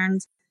 We've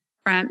learned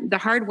from the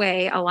hard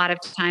way a lot of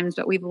times,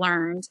 but we've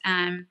learned,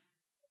 and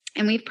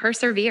we've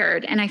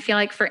persevered. And I feel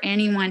like for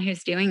anyone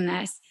who's doing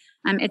this,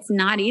 it's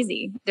not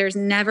easy. There's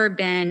never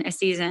been a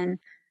season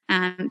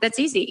that's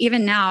easy.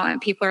 Even now,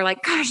 people are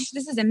like, gosh,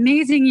 this is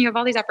amazing. You have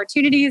all these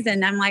opportunities.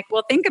 And I'm like,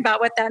 well, think about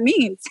what that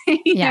means.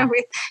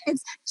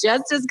 It's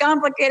just as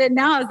complicated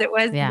now as it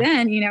was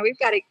then. We've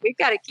got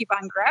to keep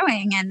on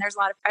growing, and there's a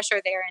lot of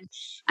pressure there.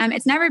 And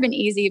it's never been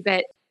easy,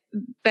 but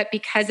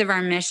because of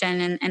our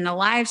mission and the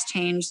lives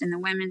changed and the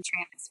women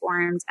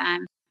transformed,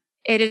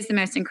 it is the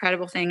most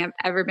incredible thing I've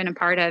ever been a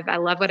part of. I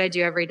love what I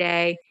do every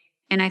day.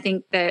 And I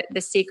think that the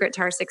secret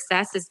to our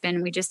success has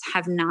been we just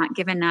have not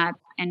given up,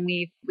 and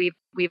we've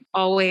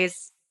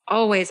always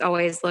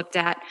looked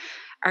at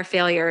our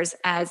failures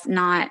as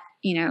not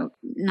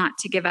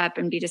to give up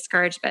and be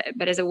discouraged,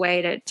 but as a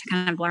way to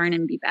kind of learn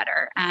and be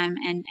better. And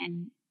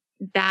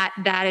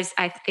that is,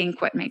 I think,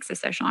 what makes a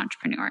social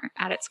entrepreneur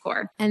at its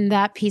core. And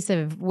that piece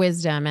of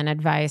wisdom and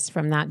advice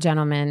from that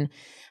gentleman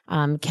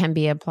can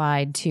be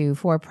applied to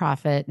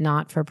for-profit,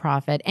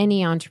 not-for-profit,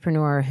 any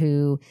entrepreneur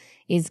who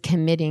is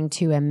committing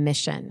to a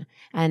mission.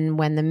 And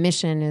when the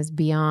mission is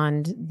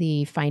beyond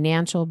the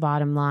financial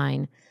bottom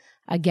line,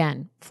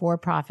 again,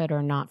 for-profit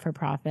or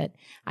not-for-profit,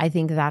 I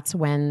think that's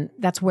where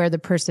the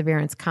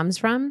perseverance comes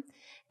from.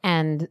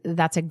 And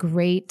that's a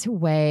great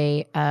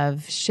way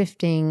of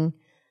shifting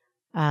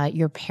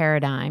your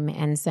paradigm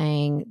and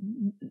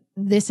saying,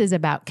 this is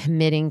about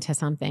committing to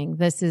something.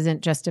 This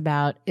isn't just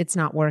about, it's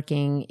not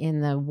working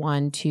in the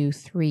 1, 2,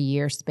 3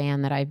 year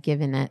span that I've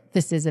given it.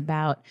 This is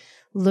about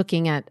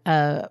looking at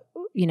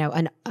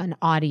an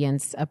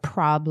audience, a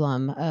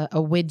problem, a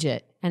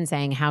widget, and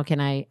saying, how can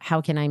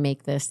I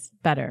make this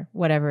better,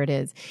 whatever it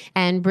is.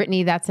 And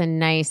Brittany, that's a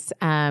nice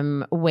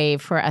way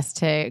for us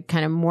to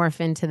kind of morph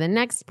into the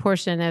next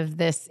portion of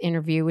this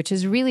interview, which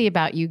is really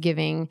about you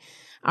giving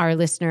our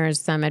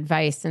listeners some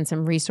advice and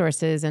some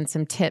resources and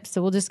some tips.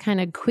 So we'll just kind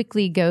of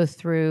quickly go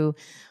through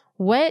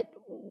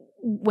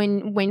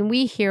when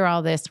we hear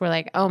all this, we're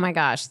like, oh my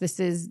gosh, this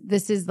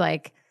is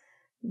like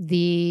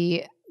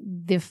the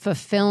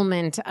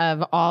fulfillment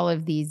of all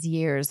of these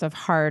years of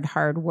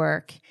hard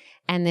work.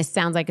 And this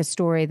sounds like a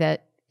story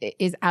that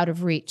is out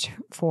of reach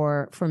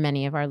for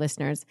many of our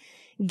listeners.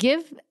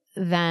 Give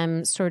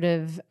them sort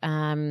of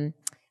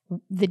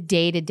the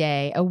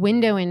day-to-day, a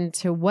window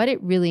into what it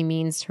really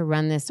means to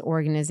run this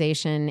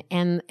organization.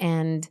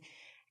 And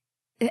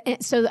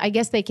so I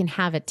guess they can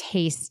have a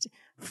taste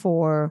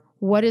for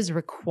what is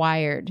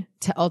required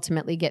to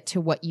ultimately get to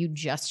what you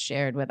just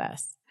shared with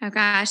us. Oh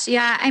gosh.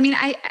 Yeah. I mean,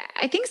 I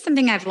think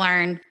something I've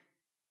learned,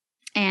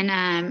 and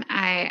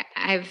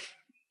I've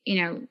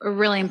a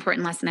really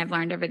important lesson I've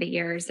learned over the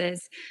years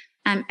is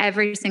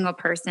every single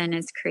person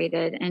is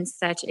created in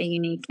such a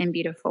unique and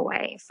beautiful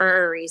way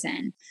for a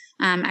reason.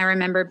 I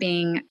remember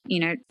being,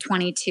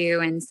 22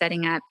 and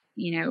setting up,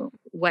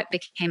 what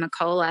became a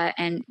cola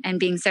and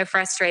being so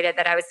frustrated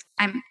that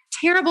I'm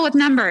terrible with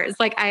numbers.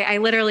 Like I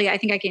literally, I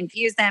think I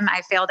confused them.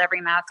 I failed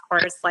every math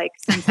course, like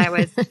since I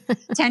was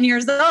 10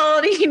 years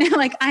old,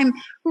 like I'm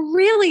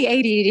really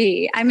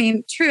ADD. I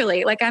mean,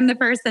 truly, like I'm the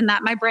person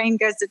that my brain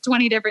goes to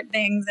 20 different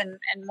things in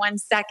 1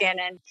 second.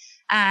 And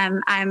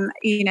I'm,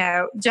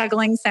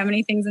 juggling so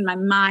many things in my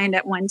mind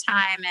at one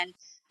time.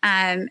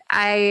 And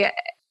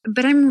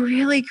but I'm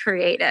really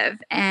creative,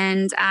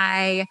 and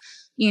I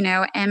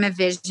am a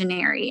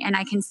visionary, and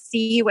I can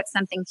see what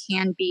something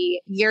can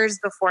be years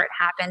before it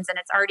happens, and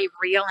it's already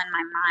real in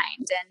my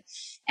mind.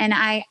 And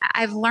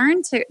I've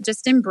learned to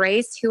just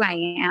embrace who I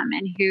am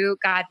and who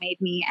God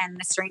made me and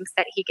the strengths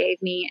that He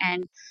gave me,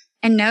 and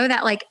know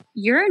that like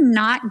you're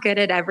not good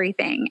at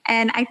everything.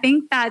 And I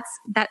think that's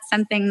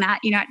something that,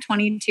 at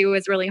 22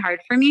 was really hard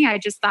for me. I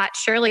just thought,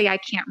 surely I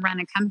can't run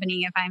a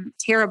company if I'm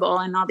terrible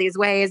in all these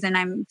ways. And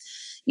I'm,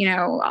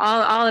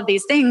 all of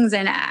these things.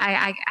 And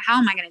I how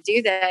am I going to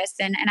do this?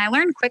 And I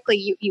learned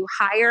quickly, you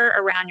hire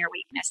around your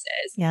weaknesses.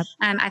 Yep.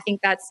 I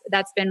think that's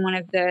been one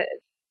of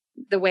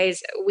the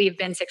ways we've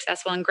been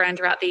successful and grown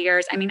throughout the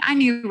years. I mean, I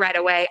knew right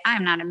away,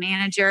 I'm not a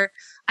manager.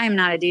 I am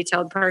not a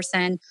detailed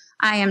person.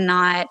 I am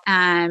not,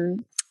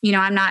 I'm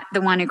not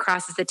the one who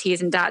crosses the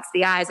T's and dots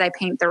the I's. I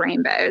paint the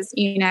rainbows,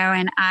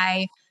 and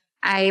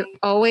I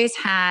always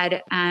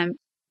had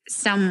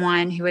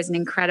someone who was an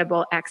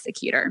incredible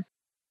executor,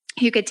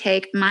 who could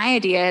take my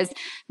ideas,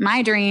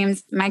 my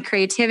dreams, my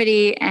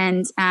creativity,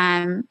 and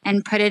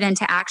put it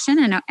into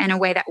action in a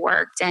way that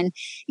worked. And,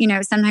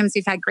 sometimes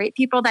we've had great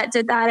people that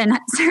did that. And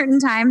at certain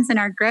times in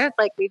our growth,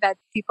 like we've had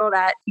people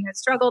that,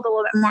 struggled a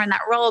little bit more in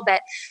that role.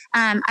 But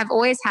I've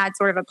always had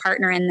sort of a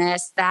partner in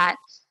this that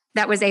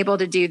was able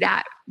to do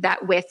that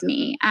with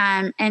me.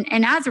 And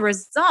as a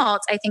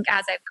result, I think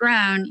as I've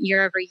grown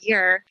year over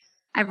year,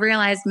 I've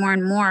realized more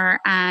and more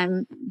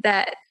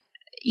that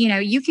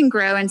you can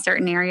grow in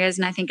certain areas.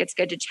 And I think it's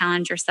good to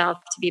challenge yourself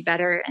to be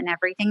better in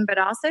everything, but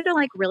also to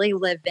like really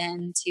live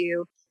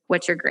into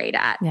what you're great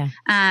at. Yeah.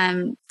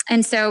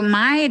 And so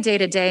my day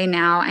to day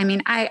now, I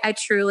mean, I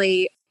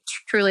truly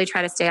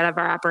try to stay out of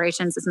our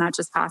operations as much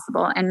as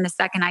possible. And the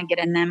second I get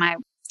in them, I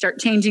start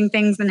changing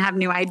things and have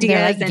new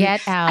ideas. Like,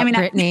 get out, I mean,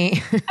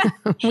 Brittany.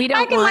 We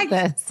don't want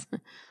this.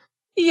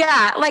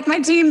 Yeah. Like my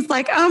team's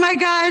like, oh my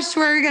gosh,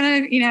 we're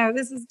going to,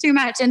 this is too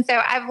much. And so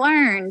I've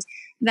learned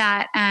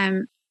that,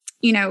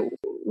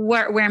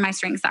 where my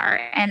strengths are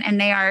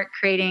and they are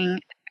creating,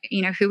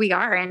 who we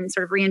are and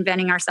sort of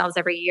reinventing ourselves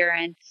every year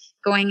and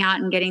going out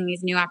and getting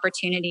these new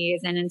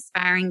opportunities and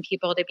inspiring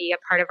people to be a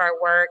part of our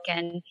work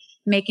and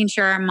making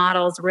sure our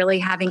model's really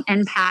having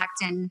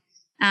impact.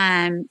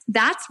 And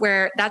that's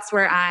where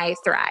I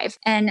thrive.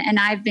 And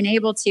I've been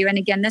able to, and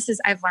again,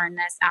 I've learned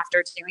this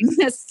after doing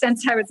this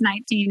since I was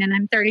 19 and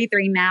I'm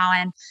 33 now.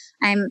 And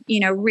I'm,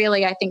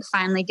 really, I think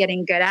finally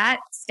getting good at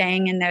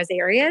staying in those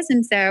areas.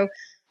 And so,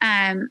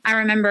 I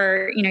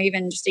remember,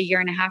 even just a year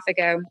and a half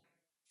ago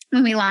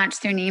when we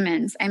launched through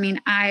Neiman's, I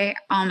mean, I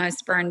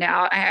almost burned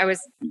out. I was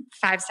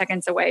 5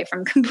 seconds away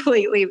from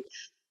completely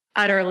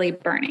utterly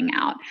burning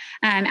out.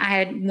 I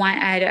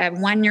had a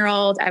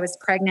 1-year-old. I was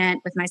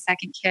pregnant with my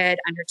second kid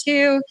under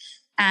 2.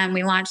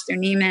 We launched through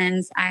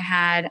Neiman's. I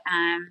had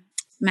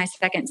my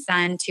second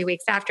son 2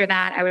 weeks after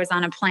that. I was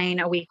on a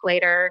plane a week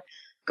later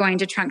going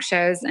to trunk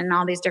shows in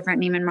all these different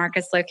Neiman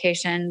Marcus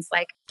locations,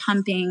 like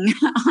pumping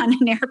on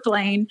an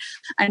airplane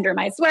under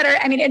my sweater.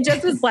 I mean, it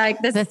just was like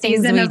this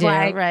season of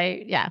like,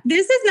 right? Yeah,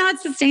 this is not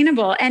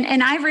sustainable.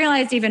 And I've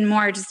realized even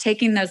more just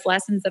taking those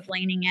lessons of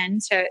leaning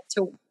into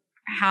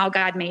how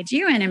God made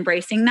you and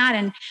embracing that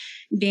and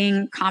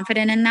being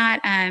confident in that.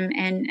 And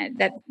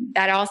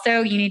that also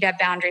you need to have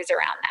boundaries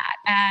around that.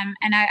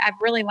 And I've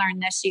really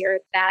learned this year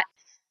that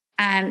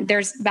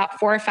there's about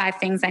 4 or 5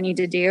 things I need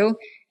to do.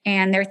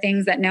 And they're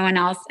things that no one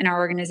else in our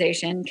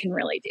organization can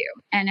really do.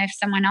 And if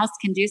someone else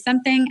can do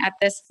something at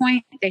this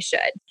point, they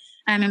should.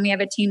 And we have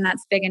a team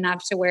that's big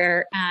enough to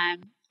where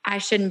I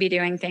shouldn't be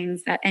doing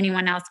things that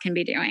anyone else can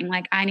be doing.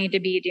 Like I need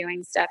to be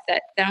doing stuff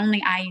that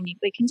only I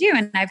uniquely can do.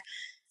 And I've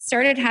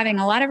started having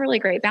a lot of really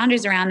great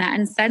boundaries around that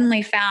and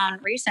suddenly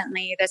found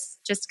recently this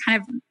just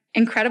kind of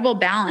incredible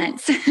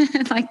balance,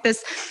 like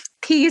this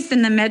peace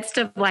in the midst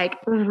of like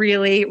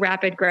really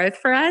rapid growth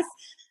for us.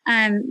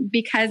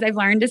 Because I've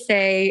learned to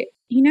say,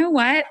 you know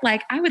what,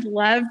 like I would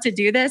love to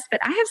do this, but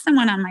I have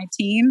someone on my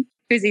team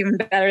who's even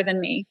better than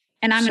me.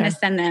 And I'm going to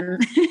send them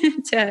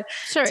to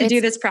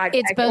do this project.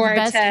 It's both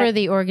best for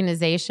the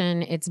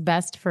organization. It's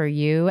best for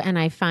you. And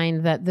I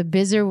find that the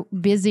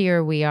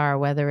busier we are,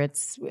 whether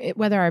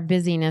our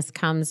busyness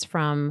comes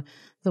from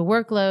the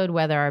workload,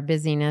 whether our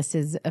busyness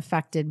is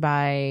affected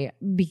by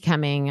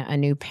becoming a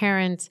new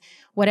parent,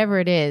 whatever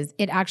it is,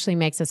 it actually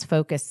makes us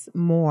focus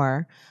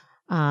more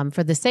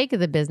for the sake of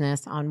the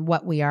business on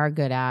what we are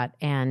good at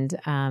and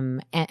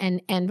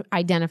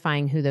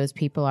identifying who those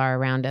people are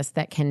around us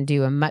that can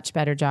do a much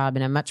better job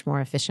in a much more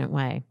efficient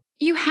way.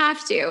 You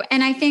have to.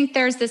 And I think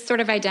there's this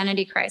sort of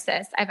identity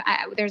crisis.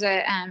 There's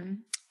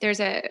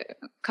a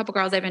couple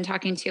girls I've been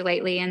talking to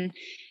lately and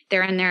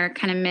they're in their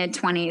kind of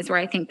mid-20s where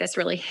I think this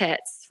really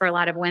hits for a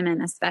lot of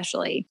women,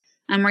 especially.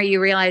 Where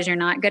you realize you're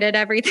not good at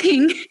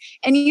everything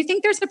and you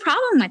think there's a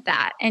problem with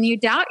that and you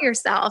doubt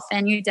yourself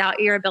and you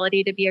doubt your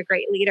ability to be a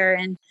great leader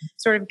and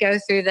sort of go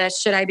through this,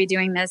 should I be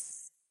doing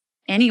this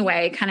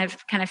anyway, kind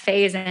of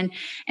phase. And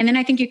then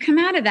I think you come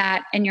out of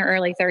that in your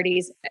early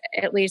 30s,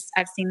 at least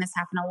I've seen this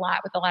happen a lot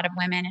with a lot of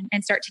women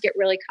and start to get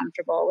really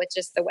comfortable with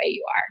just the way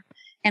you are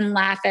and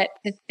laugh at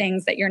the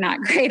things that you're not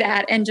great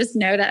at and just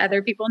know that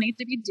other people need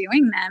to be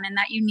doing them and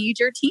that you need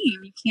your team.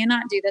 You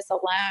cannot do this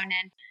alone.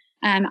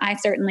 And I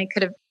certainly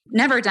could have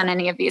never done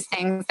any of these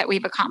things that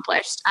we've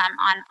accomplished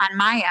on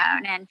my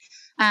own. And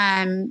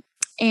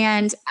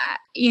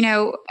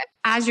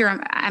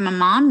I'm a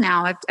mom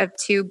now of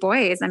 2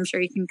 boys. I'm sure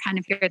you can kind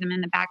of hear them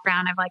in the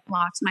background. I've like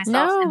locked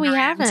myself. No, we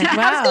haven't.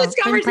 Wow, this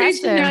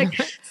conversation. They're like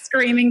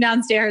screaming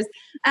downstairs.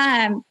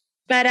 Anything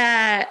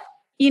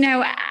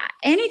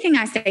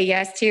I say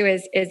yes to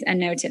is a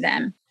no to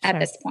them at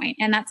this point.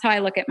 And that's how I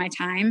look at my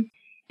time.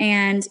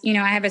 And,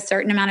 I have a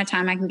certain amount of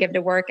time I can give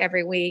to work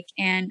every week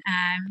and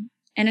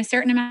a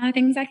certain amount of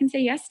things I can say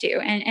yes to.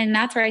 And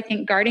that's where I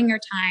think guarding your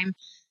time,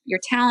 your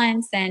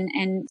talents and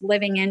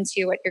living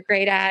into what you're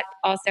great at,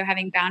 also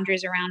having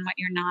boundaries around what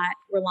you're not,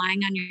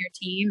 relying on your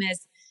team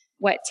is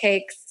what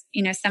takes,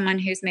 someone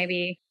who's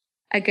maybe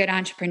a good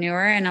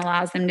entrepreneur and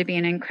allows them to be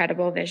an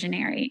incredible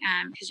visionary.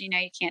 Because, you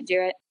can't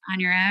do it on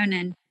your own.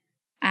 And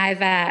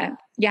I've,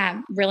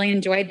 really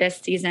enjoyed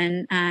this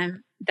season.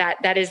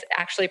 That is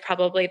actually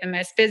probably the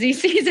most busy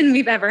season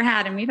we've ever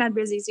had. And we've had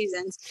busy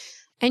seasons.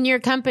 And your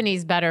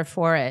company's better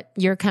for it.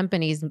 Your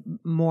company's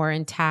more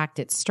intact.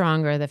 It's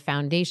stronger. The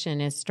foundation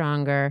is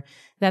stronger.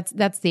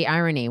 That's the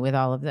irony with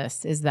all of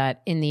this is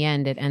that in the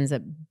end, it ends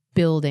up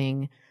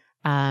building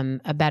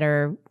a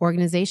better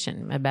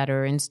organization, a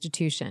better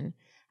institution.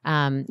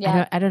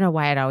 I don't know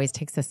why it always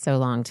takes us so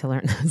long to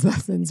learn those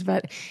lessons,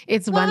 but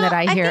it's one that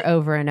I hear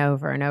over and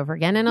over and over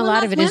again. And a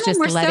lot of it is just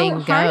letting go.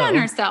 We're hard on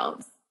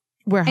ourselves.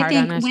 We're hard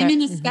on ourselves.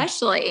 Women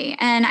especially.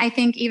 And I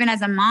think even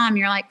as a mom,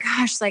 you're like,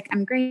 gosh, like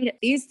I'm great at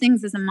these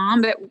things as a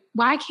mom, but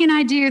why can't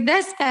I do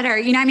this better?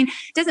 You know, I mean,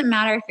 it doesn't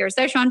matter if you're a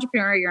social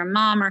entrepreneur, or you're a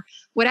mom, or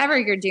whatever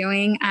you're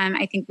doing.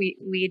 I think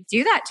we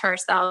do that to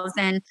ourselves.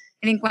 And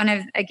I think one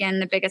of, again,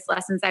 the biggest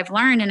lessons I've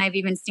learned, and I've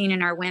even seen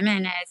in our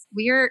women,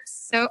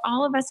 is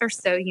all of us are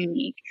so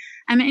unique.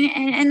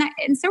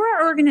 And so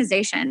are our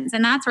organizations.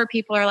 And that's where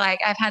people are like,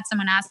 I've had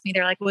someone ask me,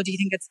 they're like, well, do you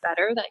think it's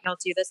better that you'll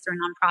do this through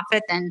a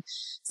nonprofit than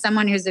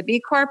someone who's a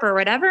B Corp or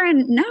whatever?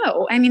 And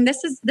no, I mean,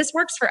 this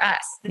works for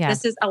us. Yeah.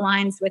 This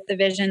aligns with the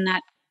vision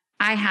that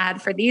I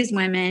had for these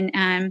women.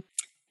 And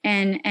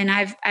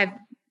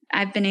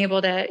I've been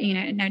able to,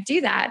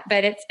 do that,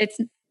 but it's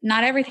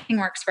not everything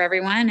works for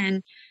everyone.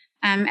 And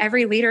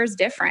every leader is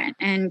different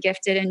and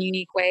gifted in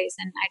unique ways.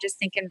 And I just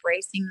think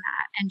embracing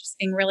that and just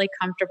being really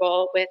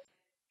comfortable with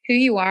who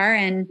you are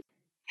and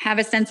have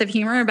a sense of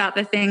humor about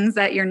the things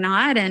that you're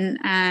not. And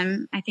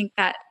I think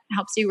that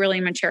helps you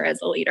really mature as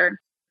a leader.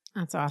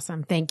 That's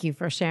awesome. Thank you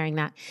for sharing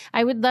that.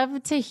 I would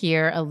love to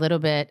hear a little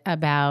bit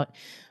about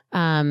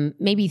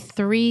maybe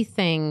 3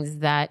 things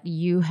that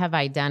you have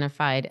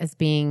identified as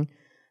being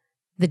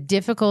the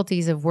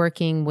difficulties of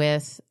working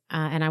with,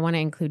 and I want to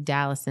include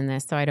Dallas in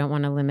this, so I don't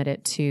want to limit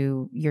it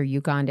to your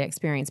Uganda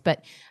experience,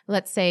 but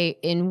let's say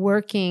in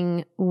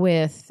working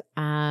with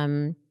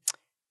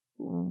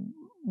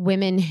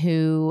women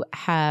who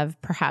have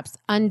perhaps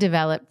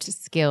undeveloped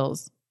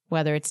skills,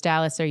 whether it's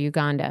Dallas or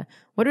Uganda,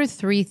 what are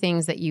 3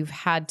 things that you've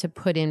had to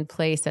put in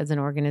place as an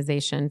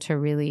organization to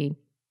really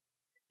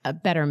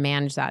better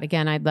manage that?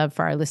 Again, I'd love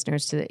for our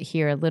listeners to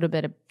hear a little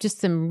bit of just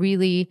some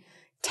really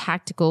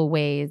tactical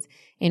ways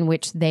in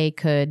which they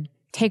could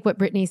take what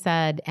Brittany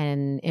said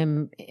and,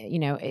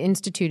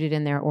 institute it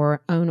in their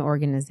own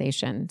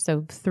organization.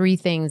 So 3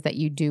 things that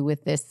you do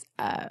with this,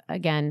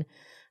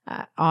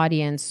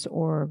 audience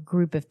or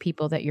group of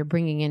people that you're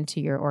bringing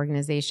into your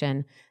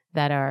organization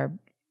that are,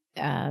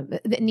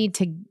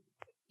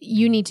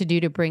 you need to do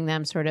to bring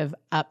them sort of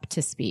up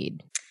to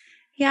speed.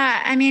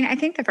 Yeah. I mean, I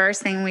think the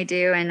first thing we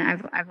do, and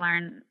I've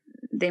learned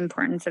the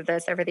importance of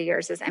this over the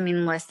years, is,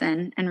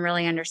 listen and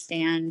really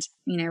understand,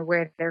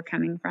 where they're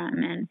coming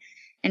from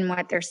and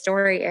what their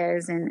story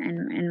is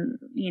and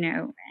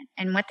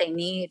what they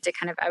need to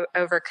kind of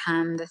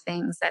overcome the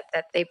things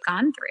that they've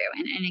gone through.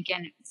 And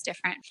again, it's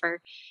different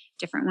for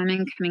different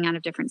women coming out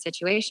of different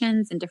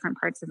situations in different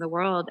parts of the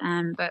world.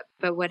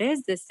 But what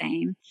is the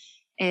same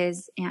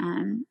is,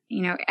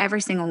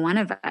 every single one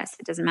of us,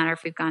 it doesn't matter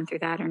if we've gone through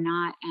that or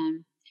not.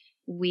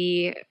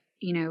 We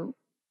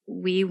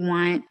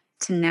want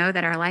to know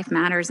that our life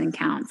matters and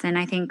counts. And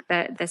I think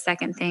that the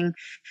second thing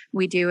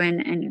we do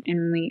and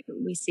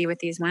we see with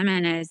these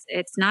women is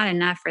it's not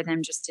enough for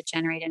them just to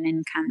generate an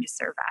income to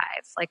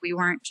survive. Like we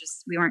weren't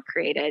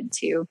created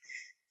to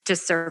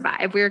just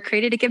survive. We were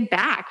created to give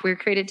back. We were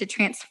created to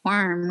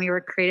transform. We were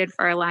created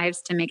for our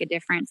lives to make a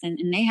difference.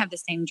 And they have the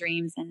same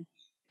dreams and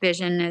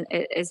vision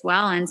as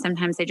well. And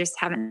sometimes they just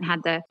haven't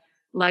had the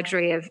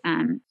luxury of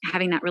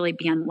having that really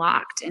be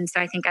unlocked. And so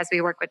I think as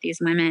we work with these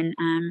women,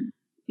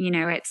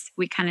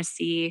 we kind of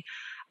see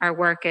our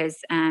work as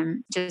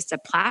just a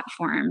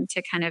platform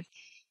to kind of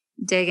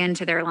dig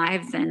into their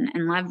lives and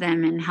love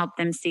them and help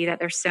them see that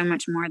there's so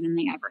much more than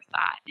they ever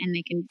thought, and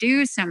they can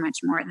do so much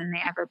more than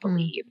they ever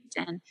believed.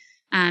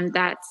 And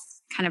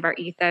that's kind of our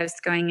ethos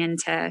going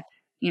into,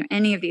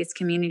 any of these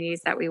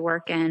communities that we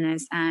work in,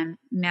 is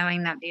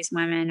knowing that these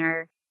women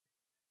are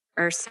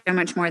so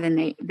much more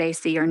than they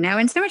see or know,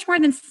 and so much more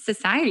than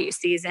society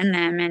sees in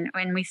them. And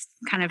when we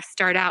kind of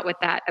start out with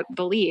that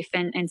belief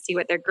and see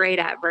what they're great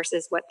at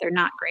versus what they're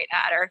not great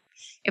at, or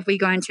if we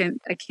go into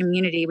a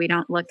community, we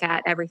don't look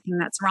at everything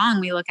that's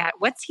wrong. We look at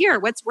what's here,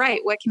 what's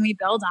right, what can we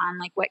build on,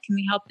 like what can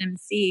we help them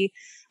see,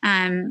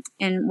 and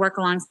work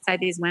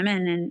alongside these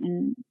women,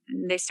 and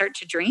they start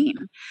to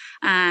dream,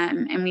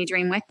 and we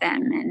dream with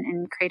them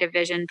and create a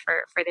vision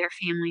for their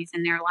families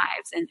and their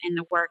lives, and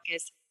the work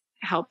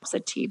helps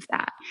achieve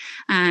that.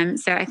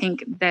 So I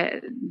think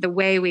the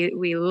way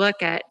we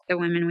look at the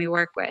women we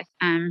work with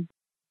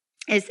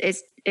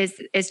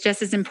is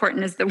just as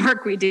important as the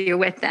work we do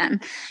with them.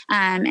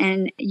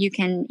 And you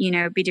can,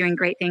 be doing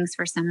great things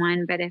for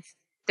someone, but if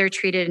they're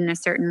treated in a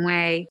certain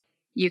way,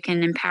 you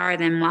can empower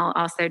them while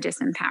also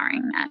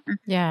disempowering them.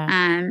 Yeah.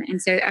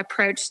 And so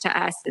approach to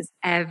us is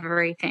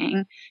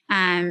everything.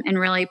 And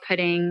really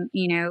putting,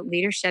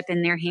 leadership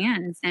in their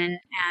hands and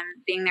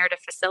being there to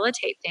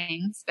facilitate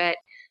things, but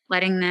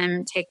letting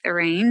them take the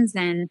reins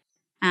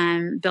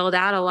and build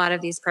out a lot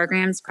of these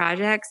programs,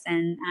 projects.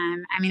 And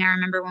I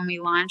remember when we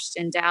launched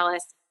in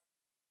Dallas,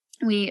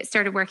 we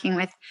started working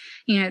with,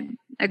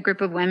 a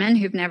group of women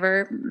who've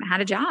never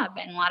had a job,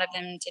 and a lot of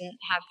them didn't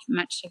have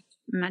much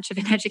of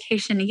an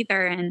education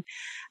either. And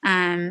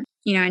in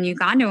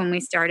Uganda, when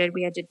we started,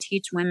 we had to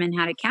teach women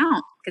how to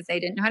count because they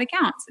didn't know how to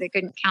count, so they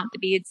couldn't count the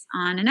beads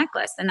on a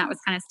necklace, and that was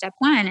kind of step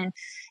one.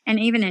 And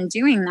even in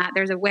doing that,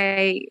 there's a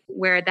way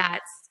where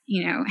that's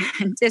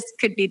this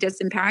could be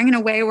disempowering in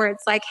a way where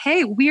it's like,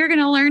 hey, we're going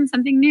to learn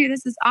something new.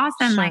 This is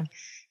awesome. Sure. Like,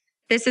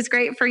 this is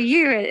great for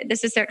you.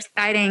 This is so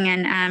exciting.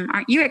 And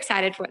aren't you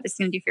excited for what this is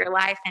going to do for your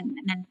life? And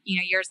then,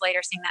 years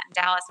later, seeing that in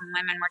Dallas, and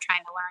women were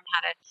trying to learn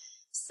how to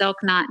silk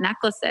knot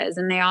necklaces.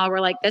 And they all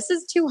were like, this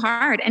is too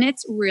hard. And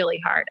it's really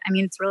hard. I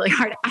mean, it's really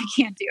hard. I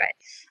can't do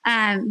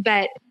it.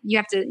 But you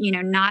have to,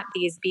 knot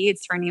these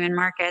beads for Neiman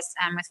Marcus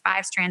with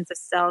 5 strands of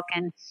silk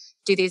and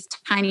do these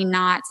tiny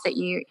knots that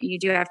you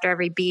do after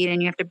every bead.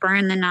 And you have to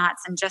burn the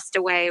knots in just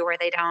a way where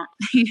they don't,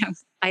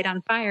 light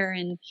on fire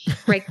and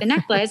break the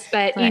necklace,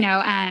 but,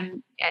 Right.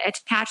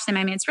 Attach them.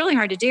 I mean, it's really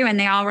hard to do. And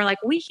they all were like,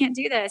 we can't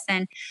do this.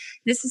 And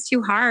this is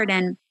too hard.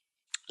 And,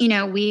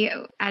 we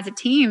as a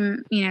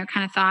team,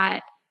 kind of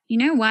thought, you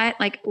know what,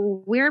 like,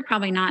 we're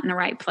probably not in the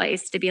right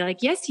place to be like,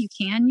 yes, you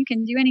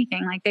can do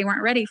anything. Like, they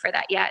weren't ready for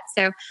that yet.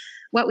 So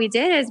what we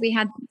did is we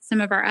had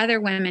some of our other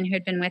women who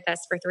had been with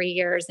us for 3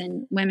 years,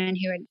 and women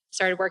who had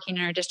started working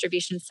in our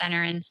distribution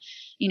center and,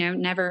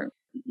 never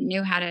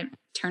knew how to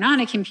turn on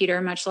a computer,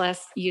 much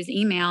less use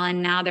email.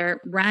 And now they're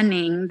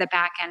running the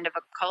back end of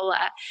a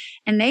cola.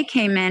 And they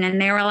came in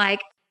and they were like,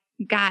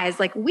 guys,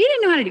 like, we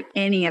didn't know how to do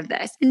any of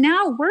this. And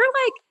now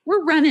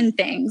we're running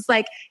things.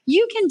 Like,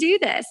 you can do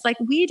this. Like,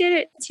 we did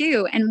it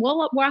too. And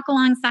we'll walk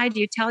alongside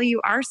you, tell you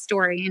our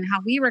story and how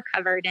we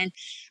recovered,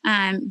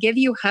 and give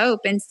you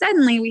hope. And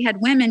suddenly we had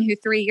women who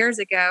 3 years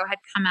ago had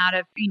come out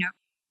of,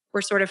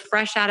 were sort of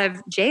fresh out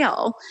of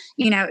jail,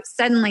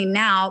 suddenly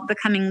now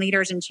becoming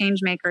leaders and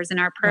change makers in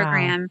our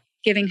program. Wow.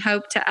 Giving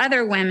hope to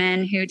other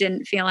women who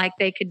didn't feel like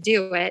they could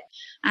do it,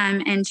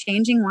 and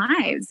changing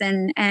lives.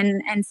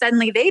 And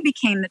suddenly they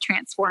became the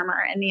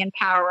transformer and the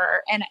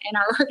empowerer in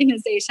our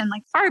organization,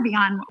 like far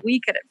beyond what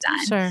we could have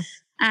done. Sure.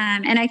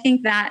 And I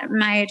think that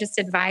my just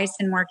advice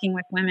in working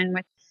with women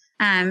with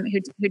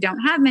who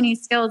don't have many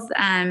skills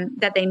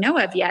that they know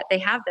of yet, they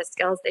have the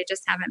skills, they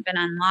just haven't been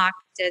unlocked,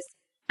 is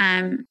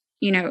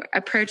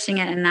approaching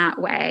it in that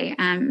way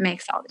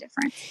makes all the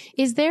difference.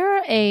 Is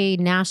there a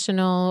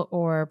national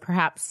or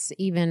perhaps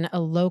even a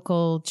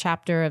local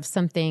chapter of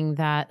something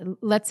that,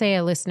 let's say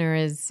a listener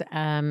is,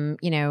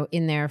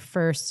 in their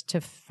first to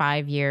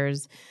 5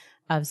 years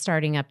of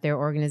starting up their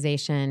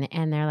organization,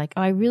 and they're like,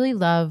 oh, I really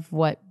love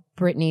what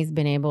Brittany's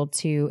been able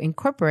to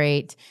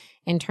incorporate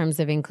in terms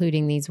of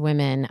including these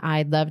women.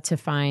 I'd love to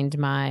find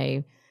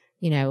my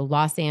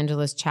Los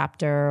Angeles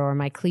chapter or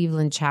my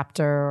Cleveland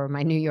chapter or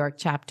my New York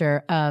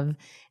chapter of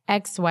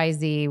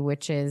XYZ,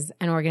 which is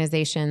an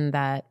organization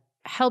that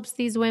helps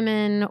these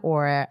women,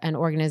 or an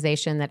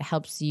organization that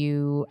helps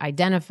you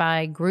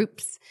identify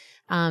groups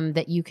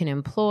that you can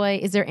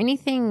employ. Is there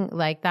anything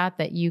like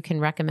that you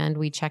can recommend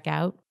we check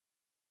out?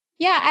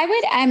 Yeah, I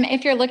would.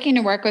 If you're looking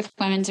to work with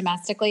women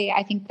domestically,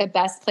 I think the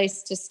best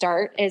place to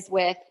start is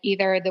with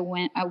either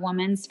a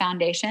women's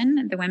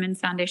foundation, the Women's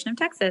Foundation of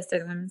Texas, or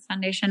the Women's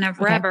Foundation of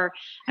wherever,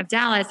 of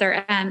Dallas,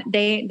 or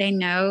they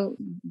know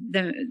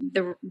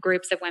the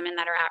groups of women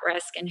that are at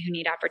risk and who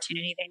need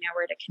opportunity. They know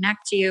where to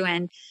connect you,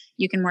 and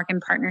you can work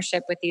in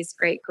partnership with these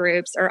great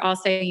groups. Or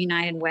also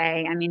United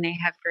Way. I mean, they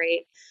have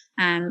great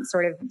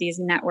sort of these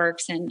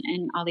networks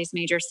in all these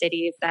major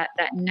cities that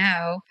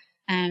know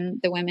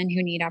the women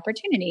who need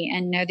opportunity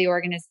and know the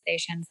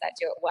organizations that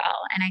do it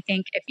well. And I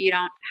think if you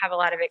don't have a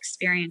lot of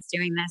experience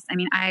doing this, I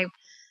mean, I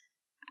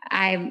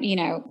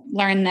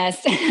learned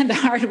this the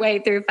hard way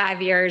through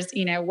 5 years,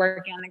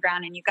 working on the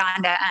ground in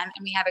Uganda. And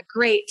we have a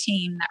great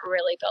team that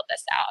really built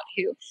this out,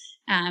 who,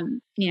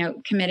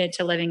 committed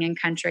to living in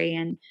country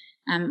and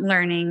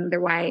learning the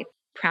right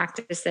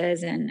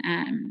practices and,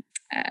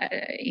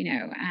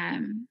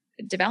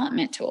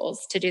 development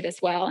tools to do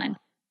this well.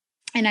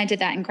 And I did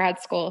that in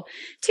grad school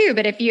too.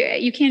 But if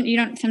you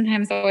don't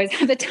sometimes always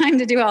have the time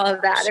to do all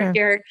of that. Sure. If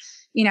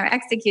you're,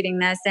 executing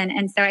this.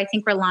 And so I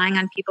think relying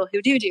on people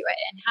who do it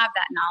and have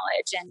that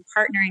knowledge, and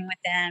partnering with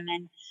them,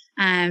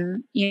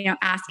 and,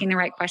 asking the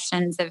right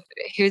questions of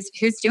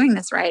who's doing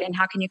this right, and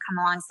how can you come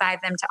alongside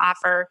them to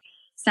offer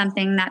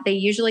something that they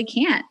usually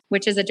can't,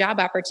 which is a job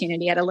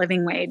opportunity at a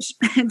living wage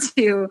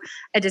to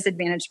a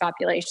disadvantaged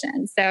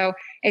population. So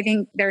I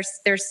think there's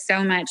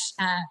so much,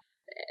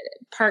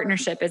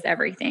 partnership is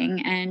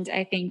everything. And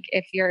I think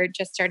if you're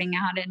just starting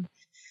out and,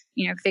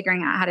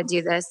 figuring out how to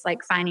do this, like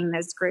finding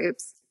those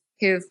groups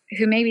who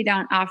maybe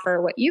don't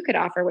offer what you could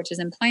offer, which is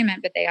employment,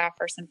 but they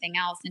offer something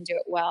else and do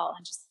it well,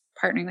 and just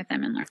partnering with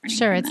them and learning.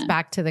 Sure. It's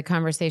back to the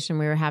conversation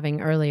we were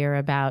having earlier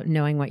about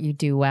knowing what you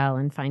do well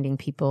and finding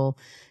people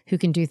who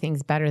can do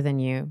things better than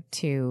you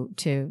to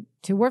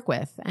work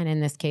with. And in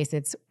this case,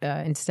 it's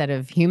instead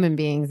of human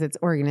beings, it's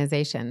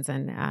organizations.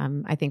 And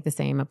I think the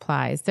same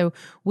applies. So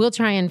we'll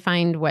try and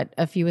find what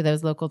a few of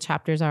those local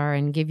chapters are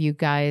and give you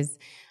guys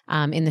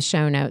in the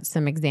show notes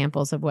some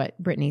examples of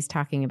what Brittany's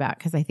talking about,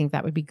 because I think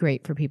that would be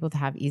great for people to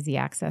have easy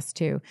access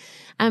to.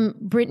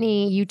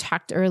 Brittany, you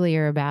talked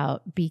earlier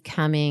about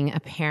becoming a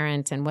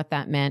parent and what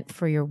that meant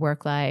for your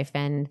work life.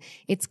 And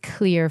it's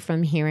clear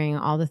from hearing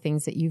all the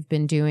things that you've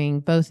been doing,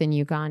 both in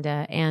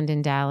Uganda and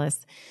in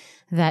Dallas,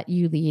 that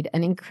you lead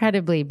an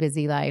incredibly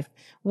busy life.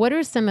 What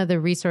are some of the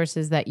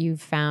resources that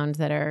you've found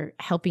that are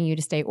helping you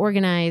to stay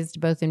organized,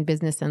 both in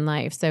business and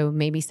life? So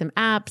maybe some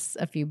apps,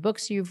 a few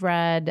books you've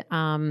read,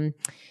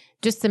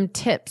 just some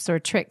tips or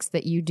tricks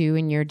that you do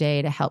in your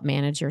day to help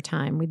manage your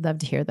time. We'd love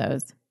to hear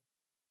those.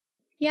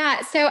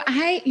 Yeah. So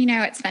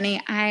it's funny.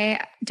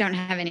 I don't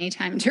have any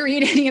time to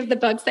read any of the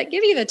books that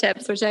give you the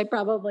tips, which I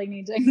probably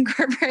need to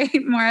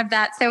incorporate more of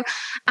that. So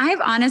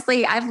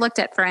I've looked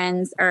at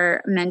friends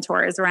or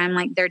mentors where I'm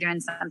like, they're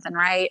doing something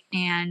right.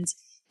 And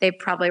they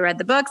probably read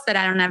the books that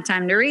I don't have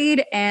time to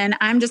read. And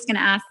I'm just going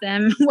to ask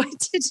them what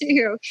to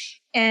do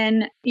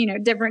in,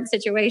 different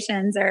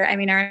situations. Or, I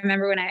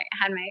remember when I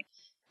had my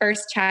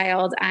first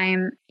child,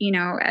 I'm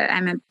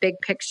a big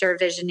picture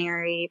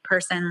visionary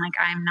person. Like,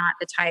 I'm not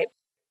the type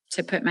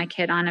to put my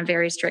kid on a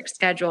very strict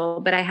schedule.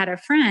 But I had a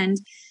friend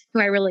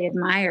who I really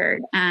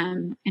admired,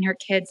 and her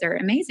kids are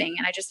amazing.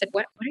 And I just said,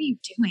 what are you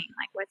doing?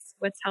 Like,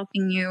 what's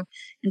helping you?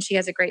 And she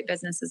has a great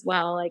business as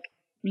well. Like,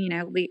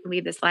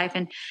 lead this life.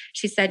 And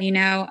she said,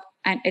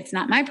 it's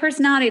not my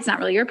personality. It's not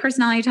really your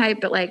personality type,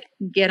 but like,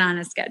 get on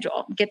a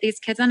schedule, get these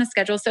kids on a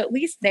schedule. So at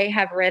least they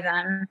have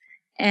rhythm.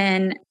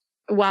 And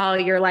while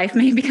your life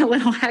may be a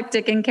little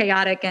hectic and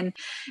chaotic, and,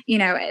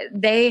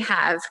 they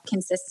have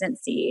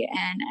consistency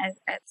and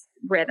a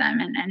rhythm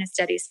and a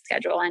steady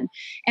schedule.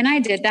 And I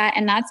did that.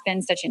 And that's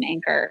been such an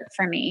anchor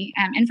for me,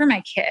 and for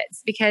my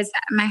kids, because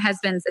my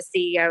husband's a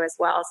CEO as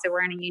well. So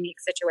we're in a unique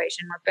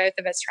situation where both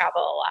of us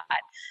travel a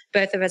lot.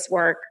 Both of us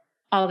work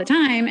all the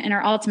time and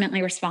are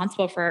ultimately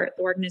responsible for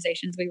the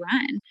organizations we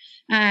run.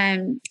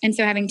 And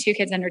so having two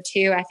kids under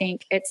 2, I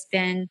think it's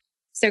been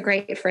so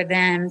great for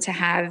them to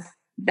have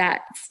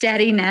that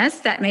steadiness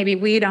that maybe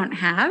we don't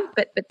have,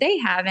 but they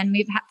have. And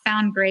we've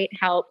found great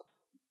help.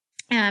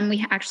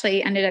 We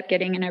actually ended up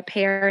getting an au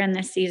pair in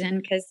this season,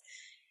 because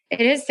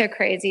it is so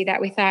crazy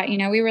that we thought,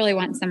 we really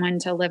want someone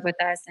to live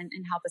with us and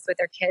help us with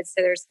our kids.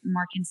 So there's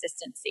more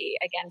consistency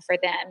again for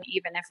them,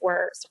 even if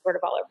we're sort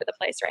of all over the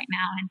place right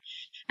now.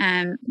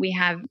 And we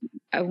have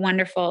a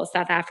wonderful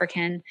South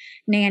African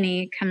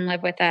nanny come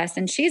live with us.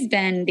 And she's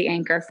been the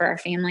anchor for our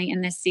family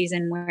in this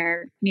season,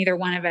 where neither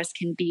one of us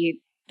can be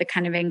the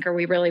kind of anchor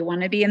we really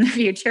want to be in the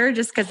future,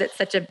 just because it's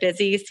such a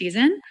busy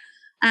season.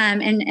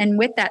 And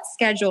with that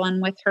schedule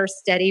and with her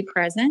steady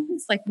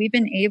presence, like, we've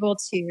been able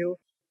to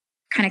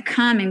kind of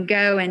come and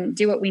go and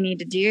do what we need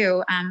to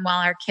do,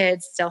 while our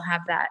kids still have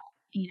that,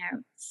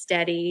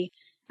 steady,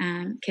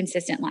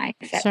 consistent life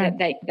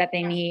that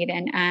they need.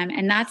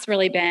 And that's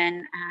really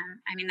been,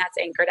 that's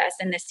anchored us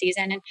in this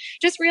season, and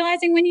just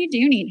realizing when you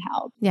do need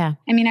help. Yeah.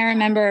 I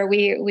remember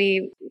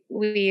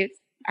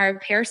our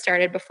pair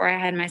started before I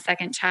had my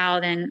second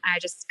child, and I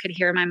just could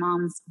hear my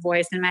mom's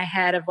voice in my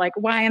head of like,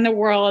 why in the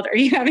world are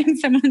you having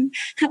someone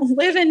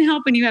live and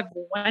help when you have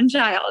one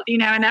child,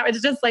 and that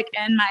was just like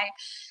in my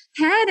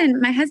head.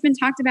 And my husband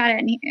talked about it,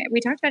 and we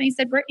talked about it, and he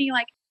said, Brittany,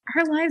 like,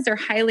 our lives are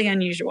highly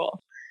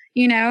unusual,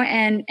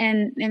 and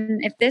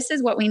if this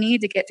is what we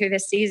need to get through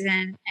this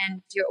season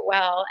and do it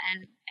well,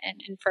 and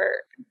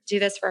do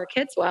this for our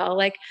kids well,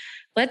 like,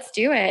 let's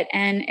do it.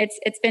 And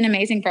it's been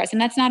amazing for us.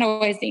 And that's not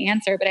always the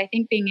answer, but I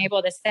think being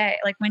able to say,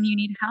 like, when you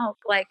need help,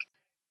 like,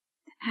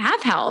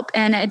 have help.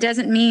 And it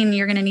doesn't mean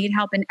you're going to need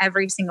help in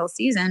every single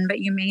season, but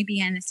you may be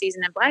in a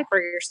season of life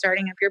where you're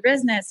starting up your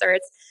business, or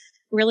it's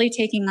really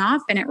taking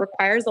off and it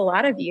requires a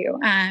lot of you.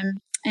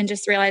 And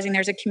just realizing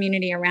there's a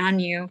community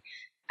around you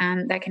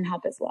that can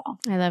help as well.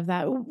 I love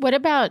that. What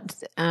about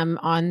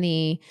on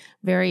the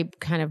very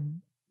kind of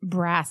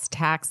brass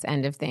tacks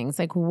end of things?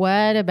 Like,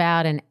 what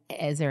about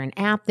is there an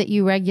app that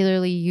you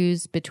regularly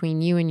use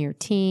between you and your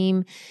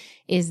team?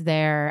 Is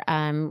there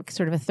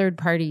sort of a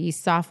third-party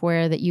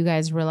software that you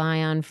guys rely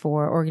on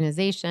for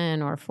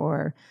organization or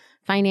for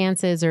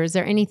finances? Or is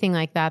there anything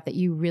like that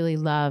you really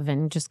love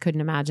and just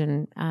couldn't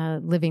imagine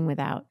living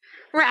without?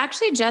 We're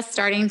actually just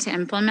starting to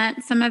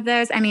implement some of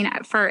those.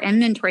 For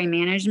inventory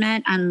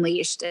management,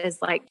 Unleashed has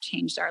like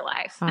changed our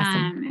life.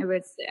 Awesome.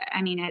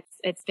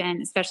 It's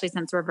been, especially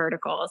since we're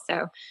vertical.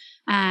 So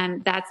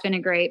that's been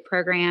a great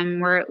program.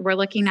 We're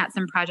looking at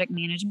some project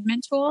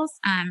management tools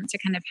to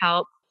kind of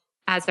help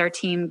as our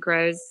team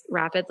grows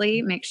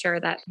rapidly, make sure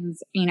that things,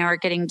 are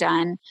getting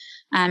done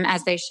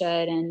as they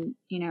should, and,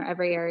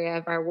 every area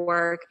of our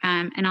work.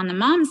 And on the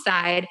mom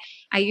side,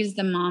 I use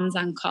the Moms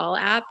on Call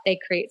app. They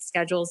create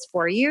schedules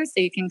for you. So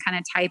you can kind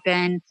of type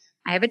in,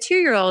 I have a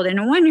 2-year-old and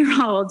a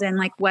 1-year-old, and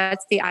like,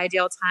 what's the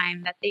ideal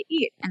time that they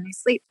eat and they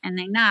sleep and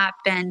they nap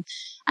and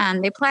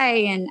they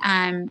play.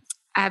 And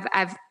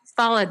I've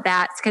followed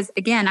that, because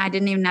again, I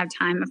didn't even have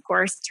time, of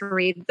course, to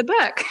read the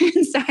book.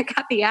 And so I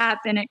got the app,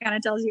 and it kind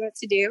of tells you what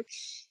to do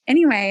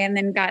anyway, and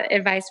then got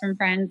advice from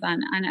friends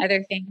on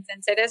other things.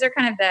 And so those are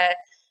kind of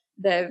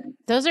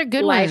those are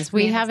good ones.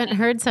 We haven't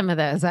heard some of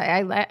those.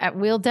 I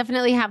we'll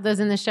definitely have those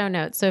in the show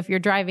notes. So if you're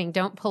driving,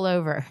 don't pull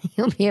over.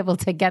 You'll be able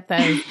to get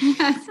those.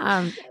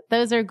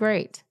 Those are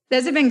great.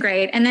 Those have been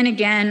great. And then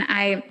again,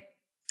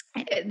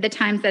 the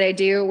times that I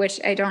do, which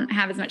I don't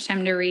have as much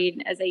time to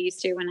read as I used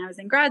to when I was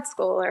in grad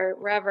school or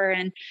wherever.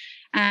 And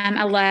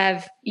I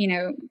love,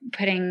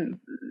 putting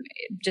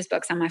just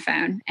books on my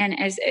phone. And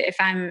if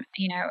I'm,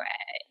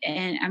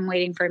 and I'm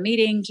waiting for a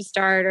meeting to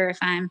start, or if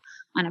I'm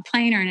on a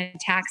plane or in a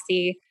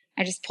taxi,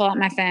 I just pull out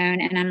my phone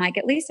and I'm like,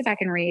 at least if I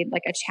can read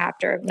like a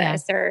chapter of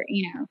this, or,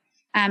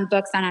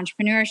 books on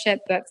entrepreneurship,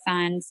 books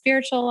on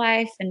spiritual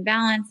life and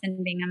balance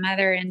and being a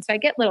mother. And so I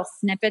get little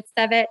snippets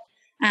of it.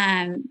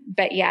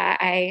 But yeah,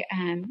 I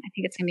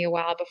think it's gonna be a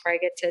while before I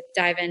get to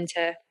dive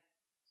into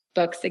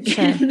books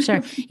again.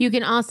 Sure. You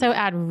can also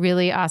add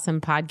really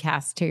awesome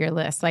podcasts to your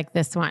list, like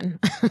this one.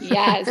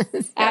 Yes,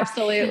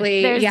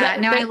 absolutely.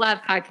 I love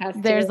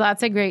podcasts. There's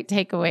lots of great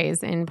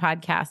takeaways in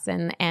podcasts,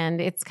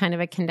 and it's kind of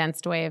a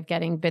condensed way of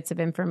getting bits of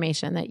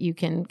information that you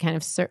can kind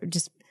of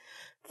just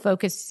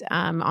focus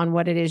on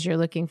what it is you're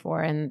looking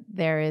for. And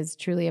there is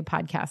truly a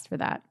podcast for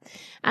that.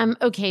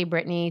 Okay,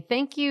 Brittany,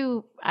 thank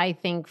you, I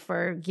think,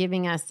 for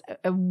giving us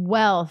a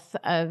wealth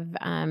of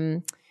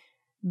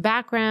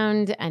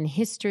background and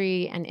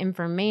history and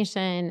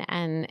information,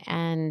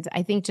 and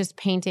I think just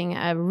painting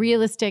a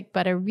realistic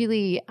but a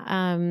really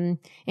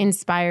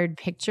inspired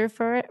picture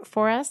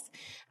for us.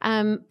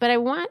 But I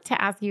want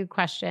to ask you a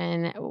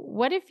question.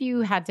 What if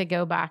you had to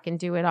go back and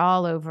do it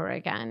all over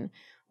again?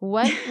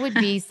 What would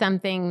be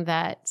something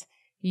that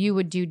you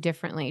would do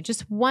differently?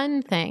 Just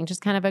one thing,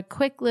 just kind of a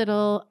quick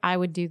little, I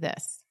would do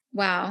this.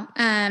 Wow.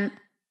 I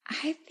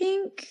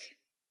think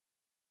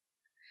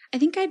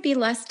I'd be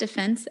less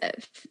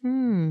defensive.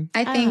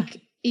 I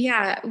think,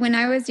 when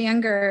I was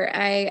younger,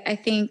 I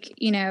think,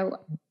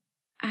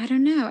 I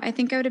don't know. I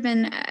think I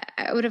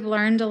would have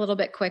learned a little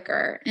bit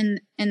quicker in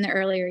the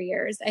earlier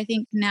years. I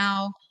think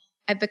now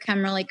I've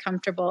become really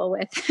comfortable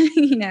with,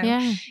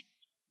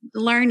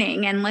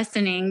 learning and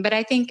listening. But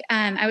I think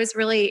I was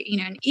really,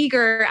 an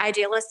eager,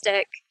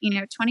 idealistic,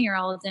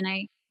 20-year-old. And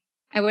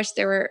I wish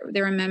there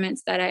were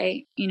moments that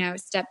I,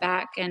 stepped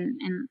back and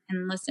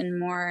listened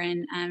more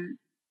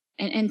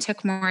and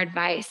took more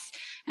advice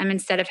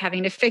instead of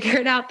having to figure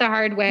it out the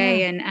hard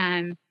way.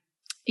 And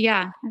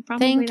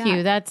Thank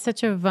you. That's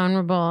such a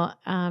vulnerable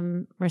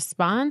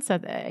response,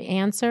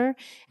 answer.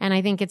 And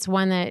I think it's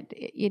one that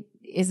it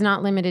is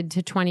not limited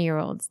to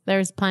 20-year-olds.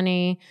 There's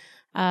plenty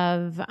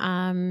of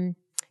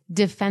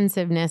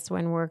defensiveness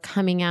when we're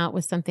coming out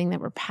with something that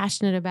we're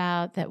passionate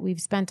about, that we've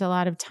spent a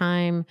lot of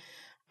time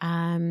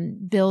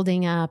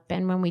building up.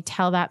 And when we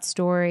tell that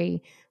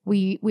story,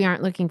 we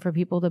aren't looking for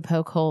people to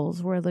poke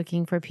holes. We're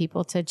looking for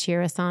people to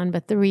cheer us on.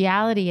 But the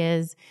reality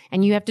is,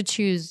 and you have to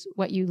choose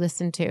what you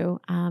listen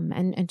to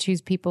and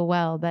choose people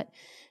well, but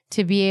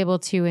to be able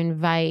to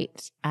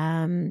invite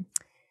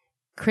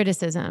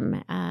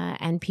criticism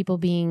and people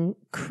being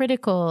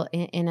critical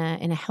in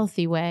a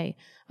healthy way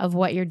of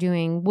what you're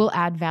doing will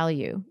add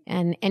value.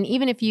 And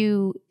even if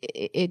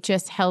it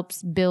just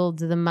helps build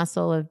the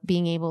muscle of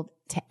being able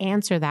to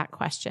answer that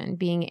question,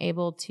 being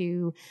able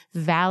to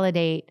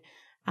validate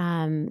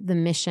the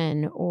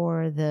mission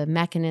or the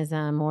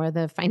mechanism or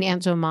the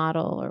financial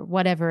model or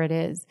whatever it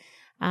is.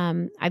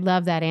 I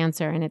love that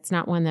answer. And it's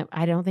not one that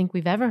I don't think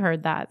we've ever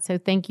heard that. So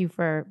thank you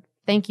for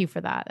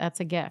that.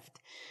 That's a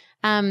gift.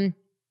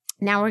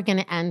 Now we're going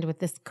to end with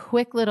this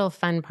quick little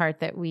fun part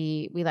that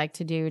we like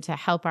to do to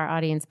help our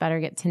audience better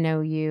get to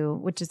know you,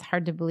 which is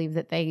hard to believe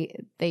that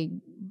they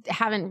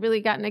haven't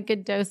really gotten a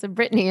good dose of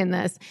Brittany in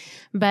this,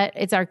 but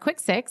it's our quick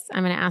 6.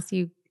 I'm going to ask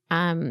you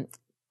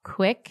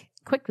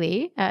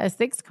quickly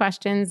 6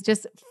 questions,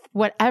 just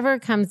whatever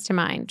comes to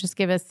mind. Just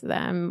give us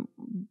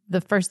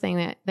the first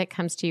thing that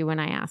comes to you when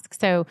I ask.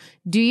 So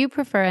do you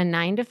prefer a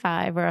 9 to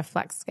 5 or a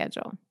flex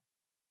schedule?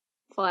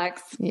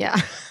 Flex. Yeah.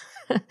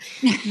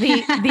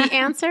 The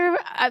answer,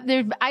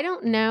 I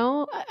don't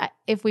know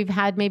if we've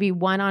had maybe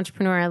one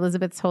entrepreneur,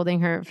 Elizabeth's holding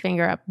her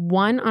finger up,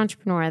 one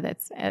entrepreneur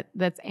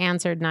that's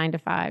answered 9 to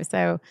 5.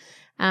 So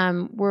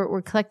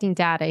we're collecting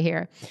data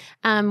here.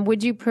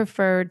 Would you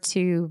prefer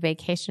to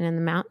vacation in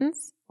the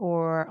mountains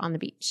or on the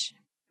beach?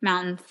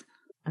 Mountains.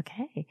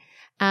 Okay.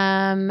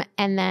 And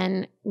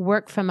then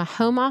work from a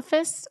home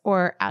office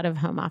or out of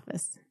home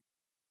office?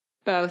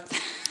 Both.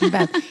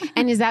 Both.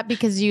 And is that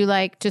because you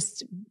like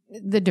just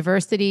the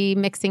diversity,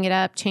 mixing it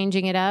up,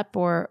 changing it up,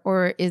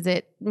 or is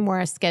it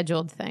more a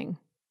scheduled thing?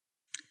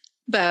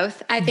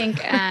 Both. I think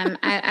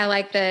I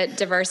like the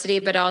diversity,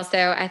 but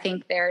also I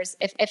think there's,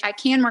 if I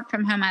can work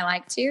from home, I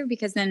like to,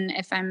 because then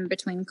if I'm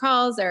between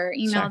calls or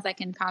emails, sure, I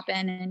can pop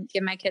in and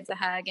give my kids a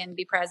hug and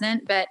be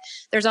present. But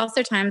there's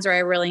also times where I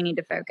really need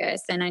to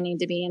focus and I need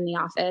to be in the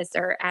office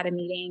or at a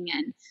meeting.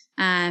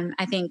 And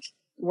I think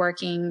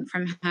working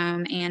from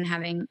home and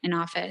having an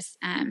office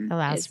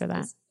allows for that.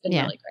 Has been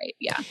really great.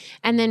 Yeah.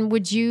 And then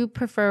would you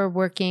prefer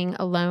working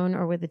alone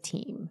or with a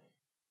team?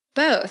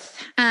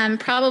 Both.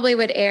 Probably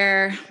would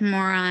err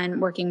more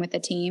on working with a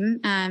team.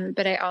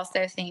 But I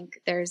also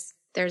think there's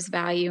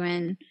value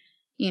in,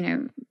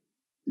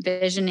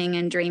 visioning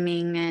and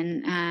dreaming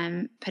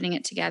and putting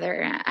it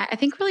together. I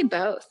think really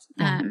both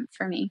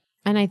for me.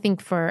 And I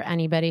think for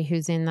anybody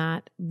who's in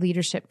that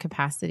leadership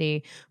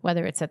capacity,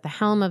 whether it's at the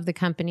helm of the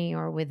company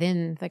or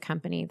within the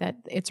company, that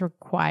it's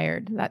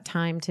required that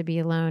time to be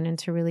alone and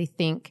to really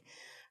think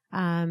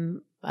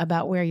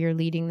about where you're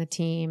leading the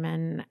team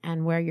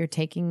and where you're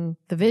taking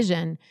the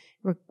vision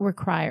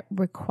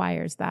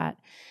requires that.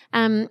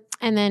 And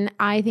then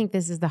I think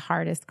this is the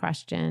hardest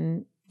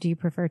question. Do you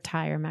prefer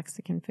Thai or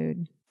Mexican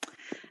food?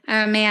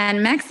 Oh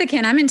man,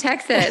 Mexican. I'm in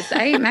Texas.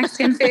 I eat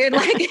Mexican food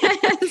like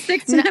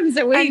 6 times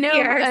a week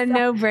here. A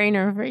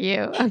no-brainer for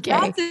you. Okay.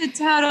 That's a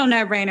total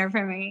no-brainer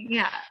for me.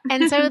 Yeah.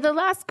 And so the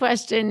last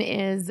question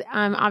is,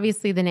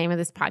 obviously the name of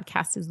this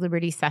podcast is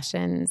Liberty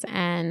Sessions,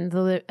 and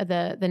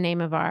the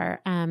name of our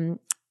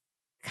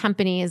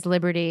company is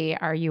Liberty.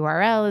 Our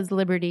URL is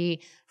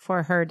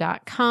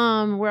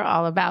libertyforher.com. We're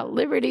all about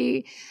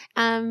liberty.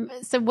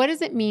 So what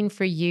does it mean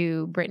for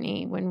you,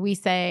 Brittany, when we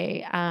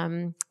say,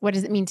 what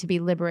does it mean to be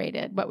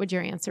liberated? What would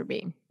your answer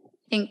be?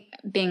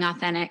 Being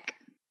authentic.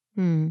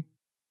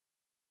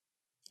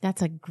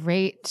 That's a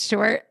great,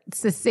 short,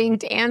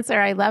 succinct answer.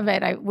 I love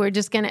it. I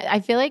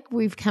feel like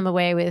we've come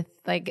away with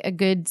like a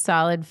good,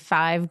 solid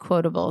 5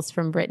 quotables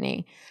from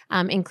Brittany,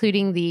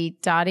 including the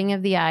dotting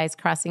of the I's,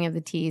 crossing of the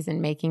T's, and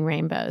making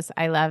rainbows.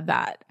 I love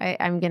that.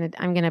 I'm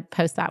gonna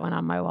post that one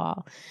on my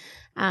wall.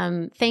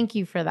 Thank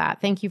you for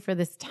that. Thank you for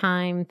this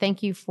time.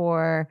 Thank you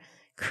for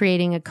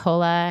creating a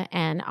cola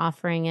and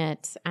offering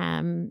it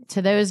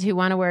to those who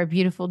want to wear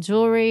beautiful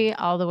jewelry,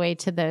 all the way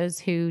to those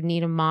who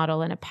need a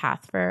model and a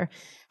path for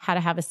how to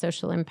have a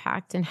social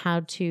impact and how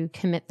to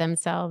commit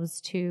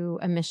themselves to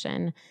a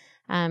mission.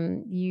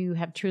 You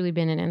have truly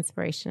been an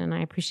inspiration, and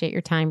I appreciate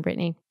your time,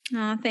 Brittany.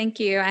 Oh, thank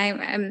you.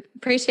 I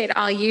appreciate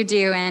all you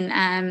do,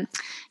 and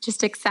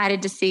just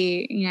excited to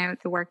see,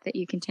 the work that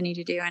you continue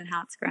to do and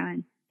how it's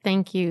growing.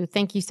 Thank you.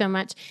 Thank you so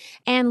much.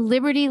 And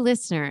Liberty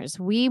listeners,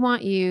 we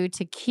want you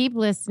to keep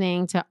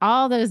listening to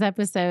all those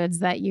episodes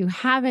that you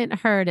haven't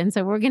heard. And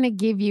so we're going to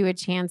give you a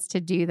chance to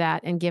do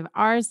that and give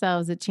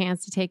ourselves a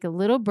chance to take a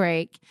little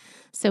break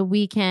so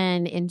we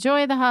can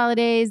enjoy the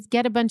holidays,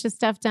 get a bunch of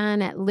stuff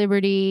done at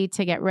Liberty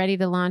to get ready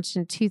to launch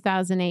in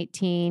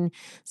 2018.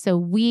 So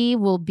we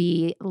will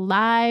be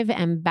live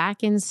and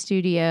back in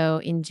studio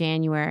in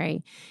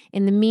January.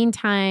 In the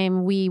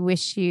meantime, we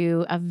wish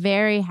you a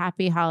very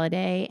happy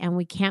holiday, and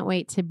we can't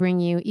wait to bring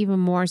you even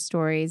more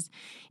stories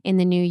in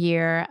the new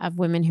year of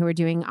women who are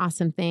doing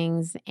awesome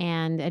things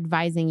and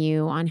advising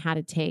you on how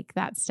to take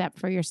that step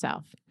for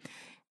yourself.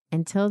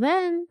 Until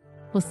then,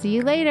 we'll see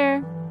you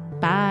later.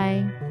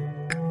 Bye.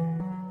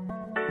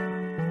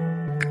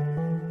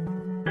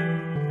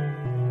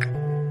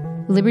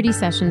 Liberty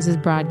Sessions is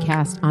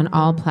broadcast on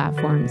all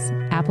platforms: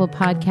 Apple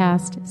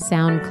Podcast,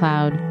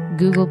 SoundCloud,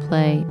 Google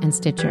Play, and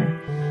Stitcher.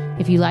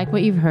 If you like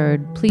what you've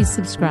heard, please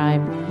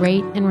subscribe,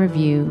 rate, and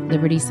review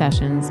Liberty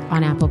Sessions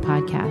on Apple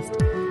Podcast.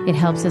 It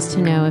helps us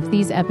to know if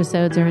these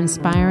episodes are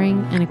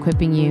inspiring and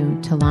equipping you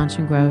to launch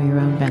and grow your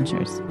own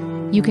ventures.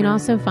 You can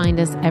also find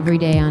us every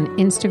day on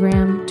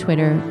Instagram,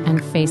 Twitter, and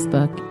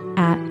Facebook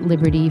at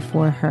Liberty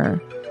for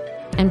Her.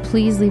 And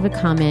please leave a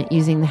comment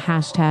using the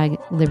hashtag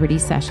Liberty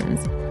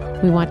Sessions.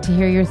 We want to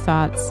hear your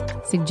thoughts,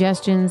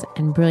 suggestions,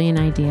 and brilliant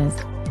ideas.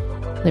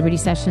 Liberty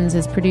Sessions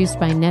is produced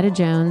by Netta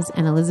Jones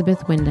and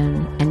Elizabeth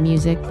Wyndham, and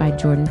music by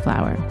Jordan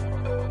Flower.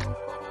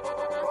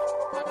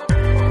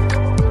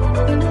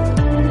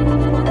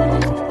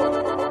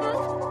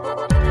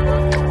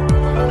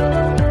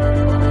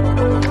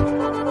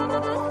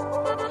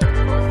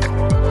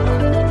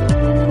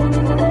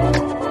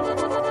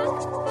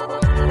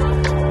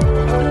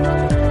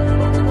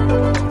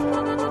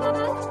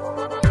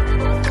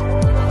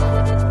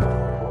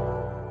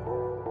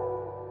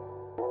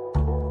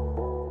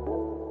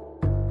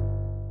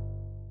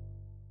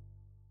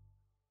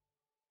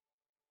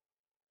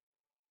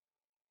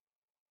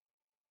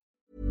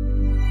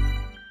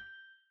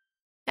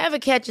 Ever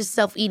catch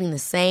yourself eating the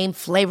same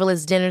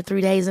flavorless dinner 3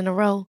 days in a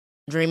row?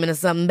 Dreaming of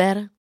something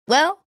better?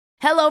 Well,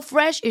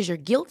 HelloFresh is your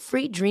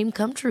guilt-free dream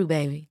come true,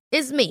 baby.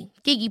 It's me,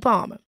 Keke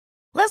Palmer.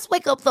 Let's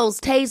wake up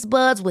those taste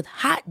buds with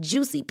hot,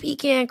 juicy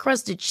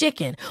pecan-crusted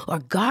chicken or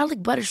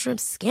garlic butter shrimp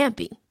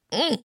scampi.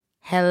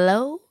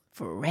 Hello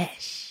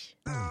Fresh.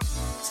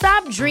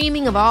 Stop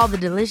dreaming of all the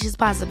delicious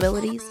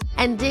possibilities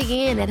and dig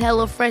in at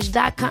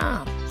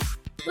HelloFresh.com.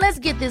 Let's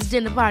get this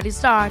dinner party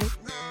started.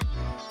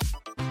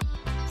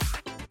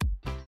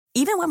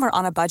 Even when we're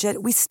on a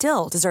budget, we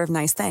still deserve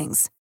nice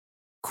things.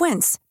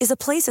 Quince is a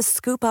place to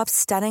scoop up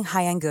stunning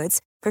high-end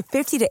goods for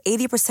 50 to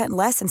 80%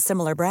 less than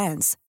similar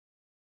brands.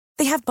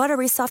 They have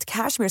buttery soft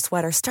cashmere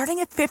sweaters starting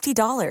at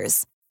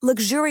 $50,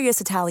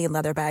 luxurious Italian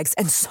leather bags,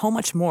 and so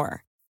much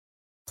more.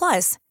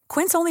 Plus,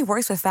 Quince only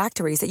works with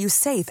factories that use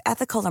safe,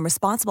 ethical, and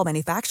responsible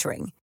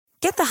manufacturing.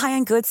 Get the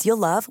high-end goods you'll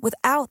love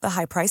without the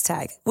high price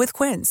tag with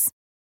Quince.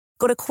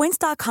 Go to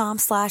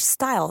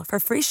quince.com/style for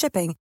free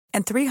shipping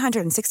and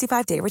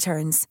 365-day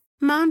returns.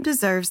 Mom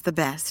deserves the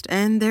best,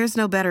 and there's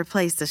no better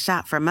place to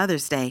shop for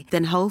Mother's Day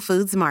than Whole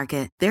Foods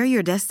Market. They're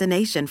your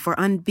destination for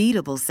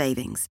unbeatable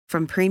savings,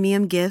 from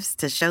premium gifts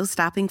to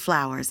show-stopping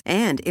flowers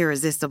and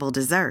irresistible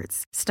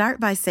desserts. Start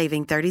by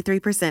saving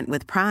 33%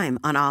 with Prime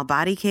on all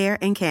body care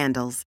and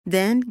candles.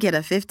 Then get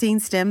a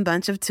 15-stem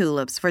bunch of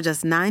tulips for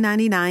just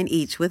 $9.99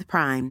 each with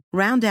Prime.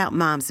 Round out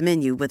Mom's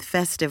menu with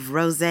festive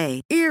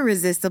rosé,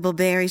 irresistible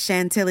berry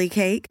chantilly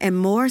cake, and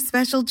more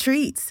special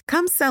treats.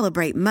 Come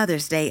celebrate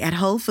Mother's Day at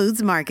Whole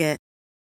Foods Market.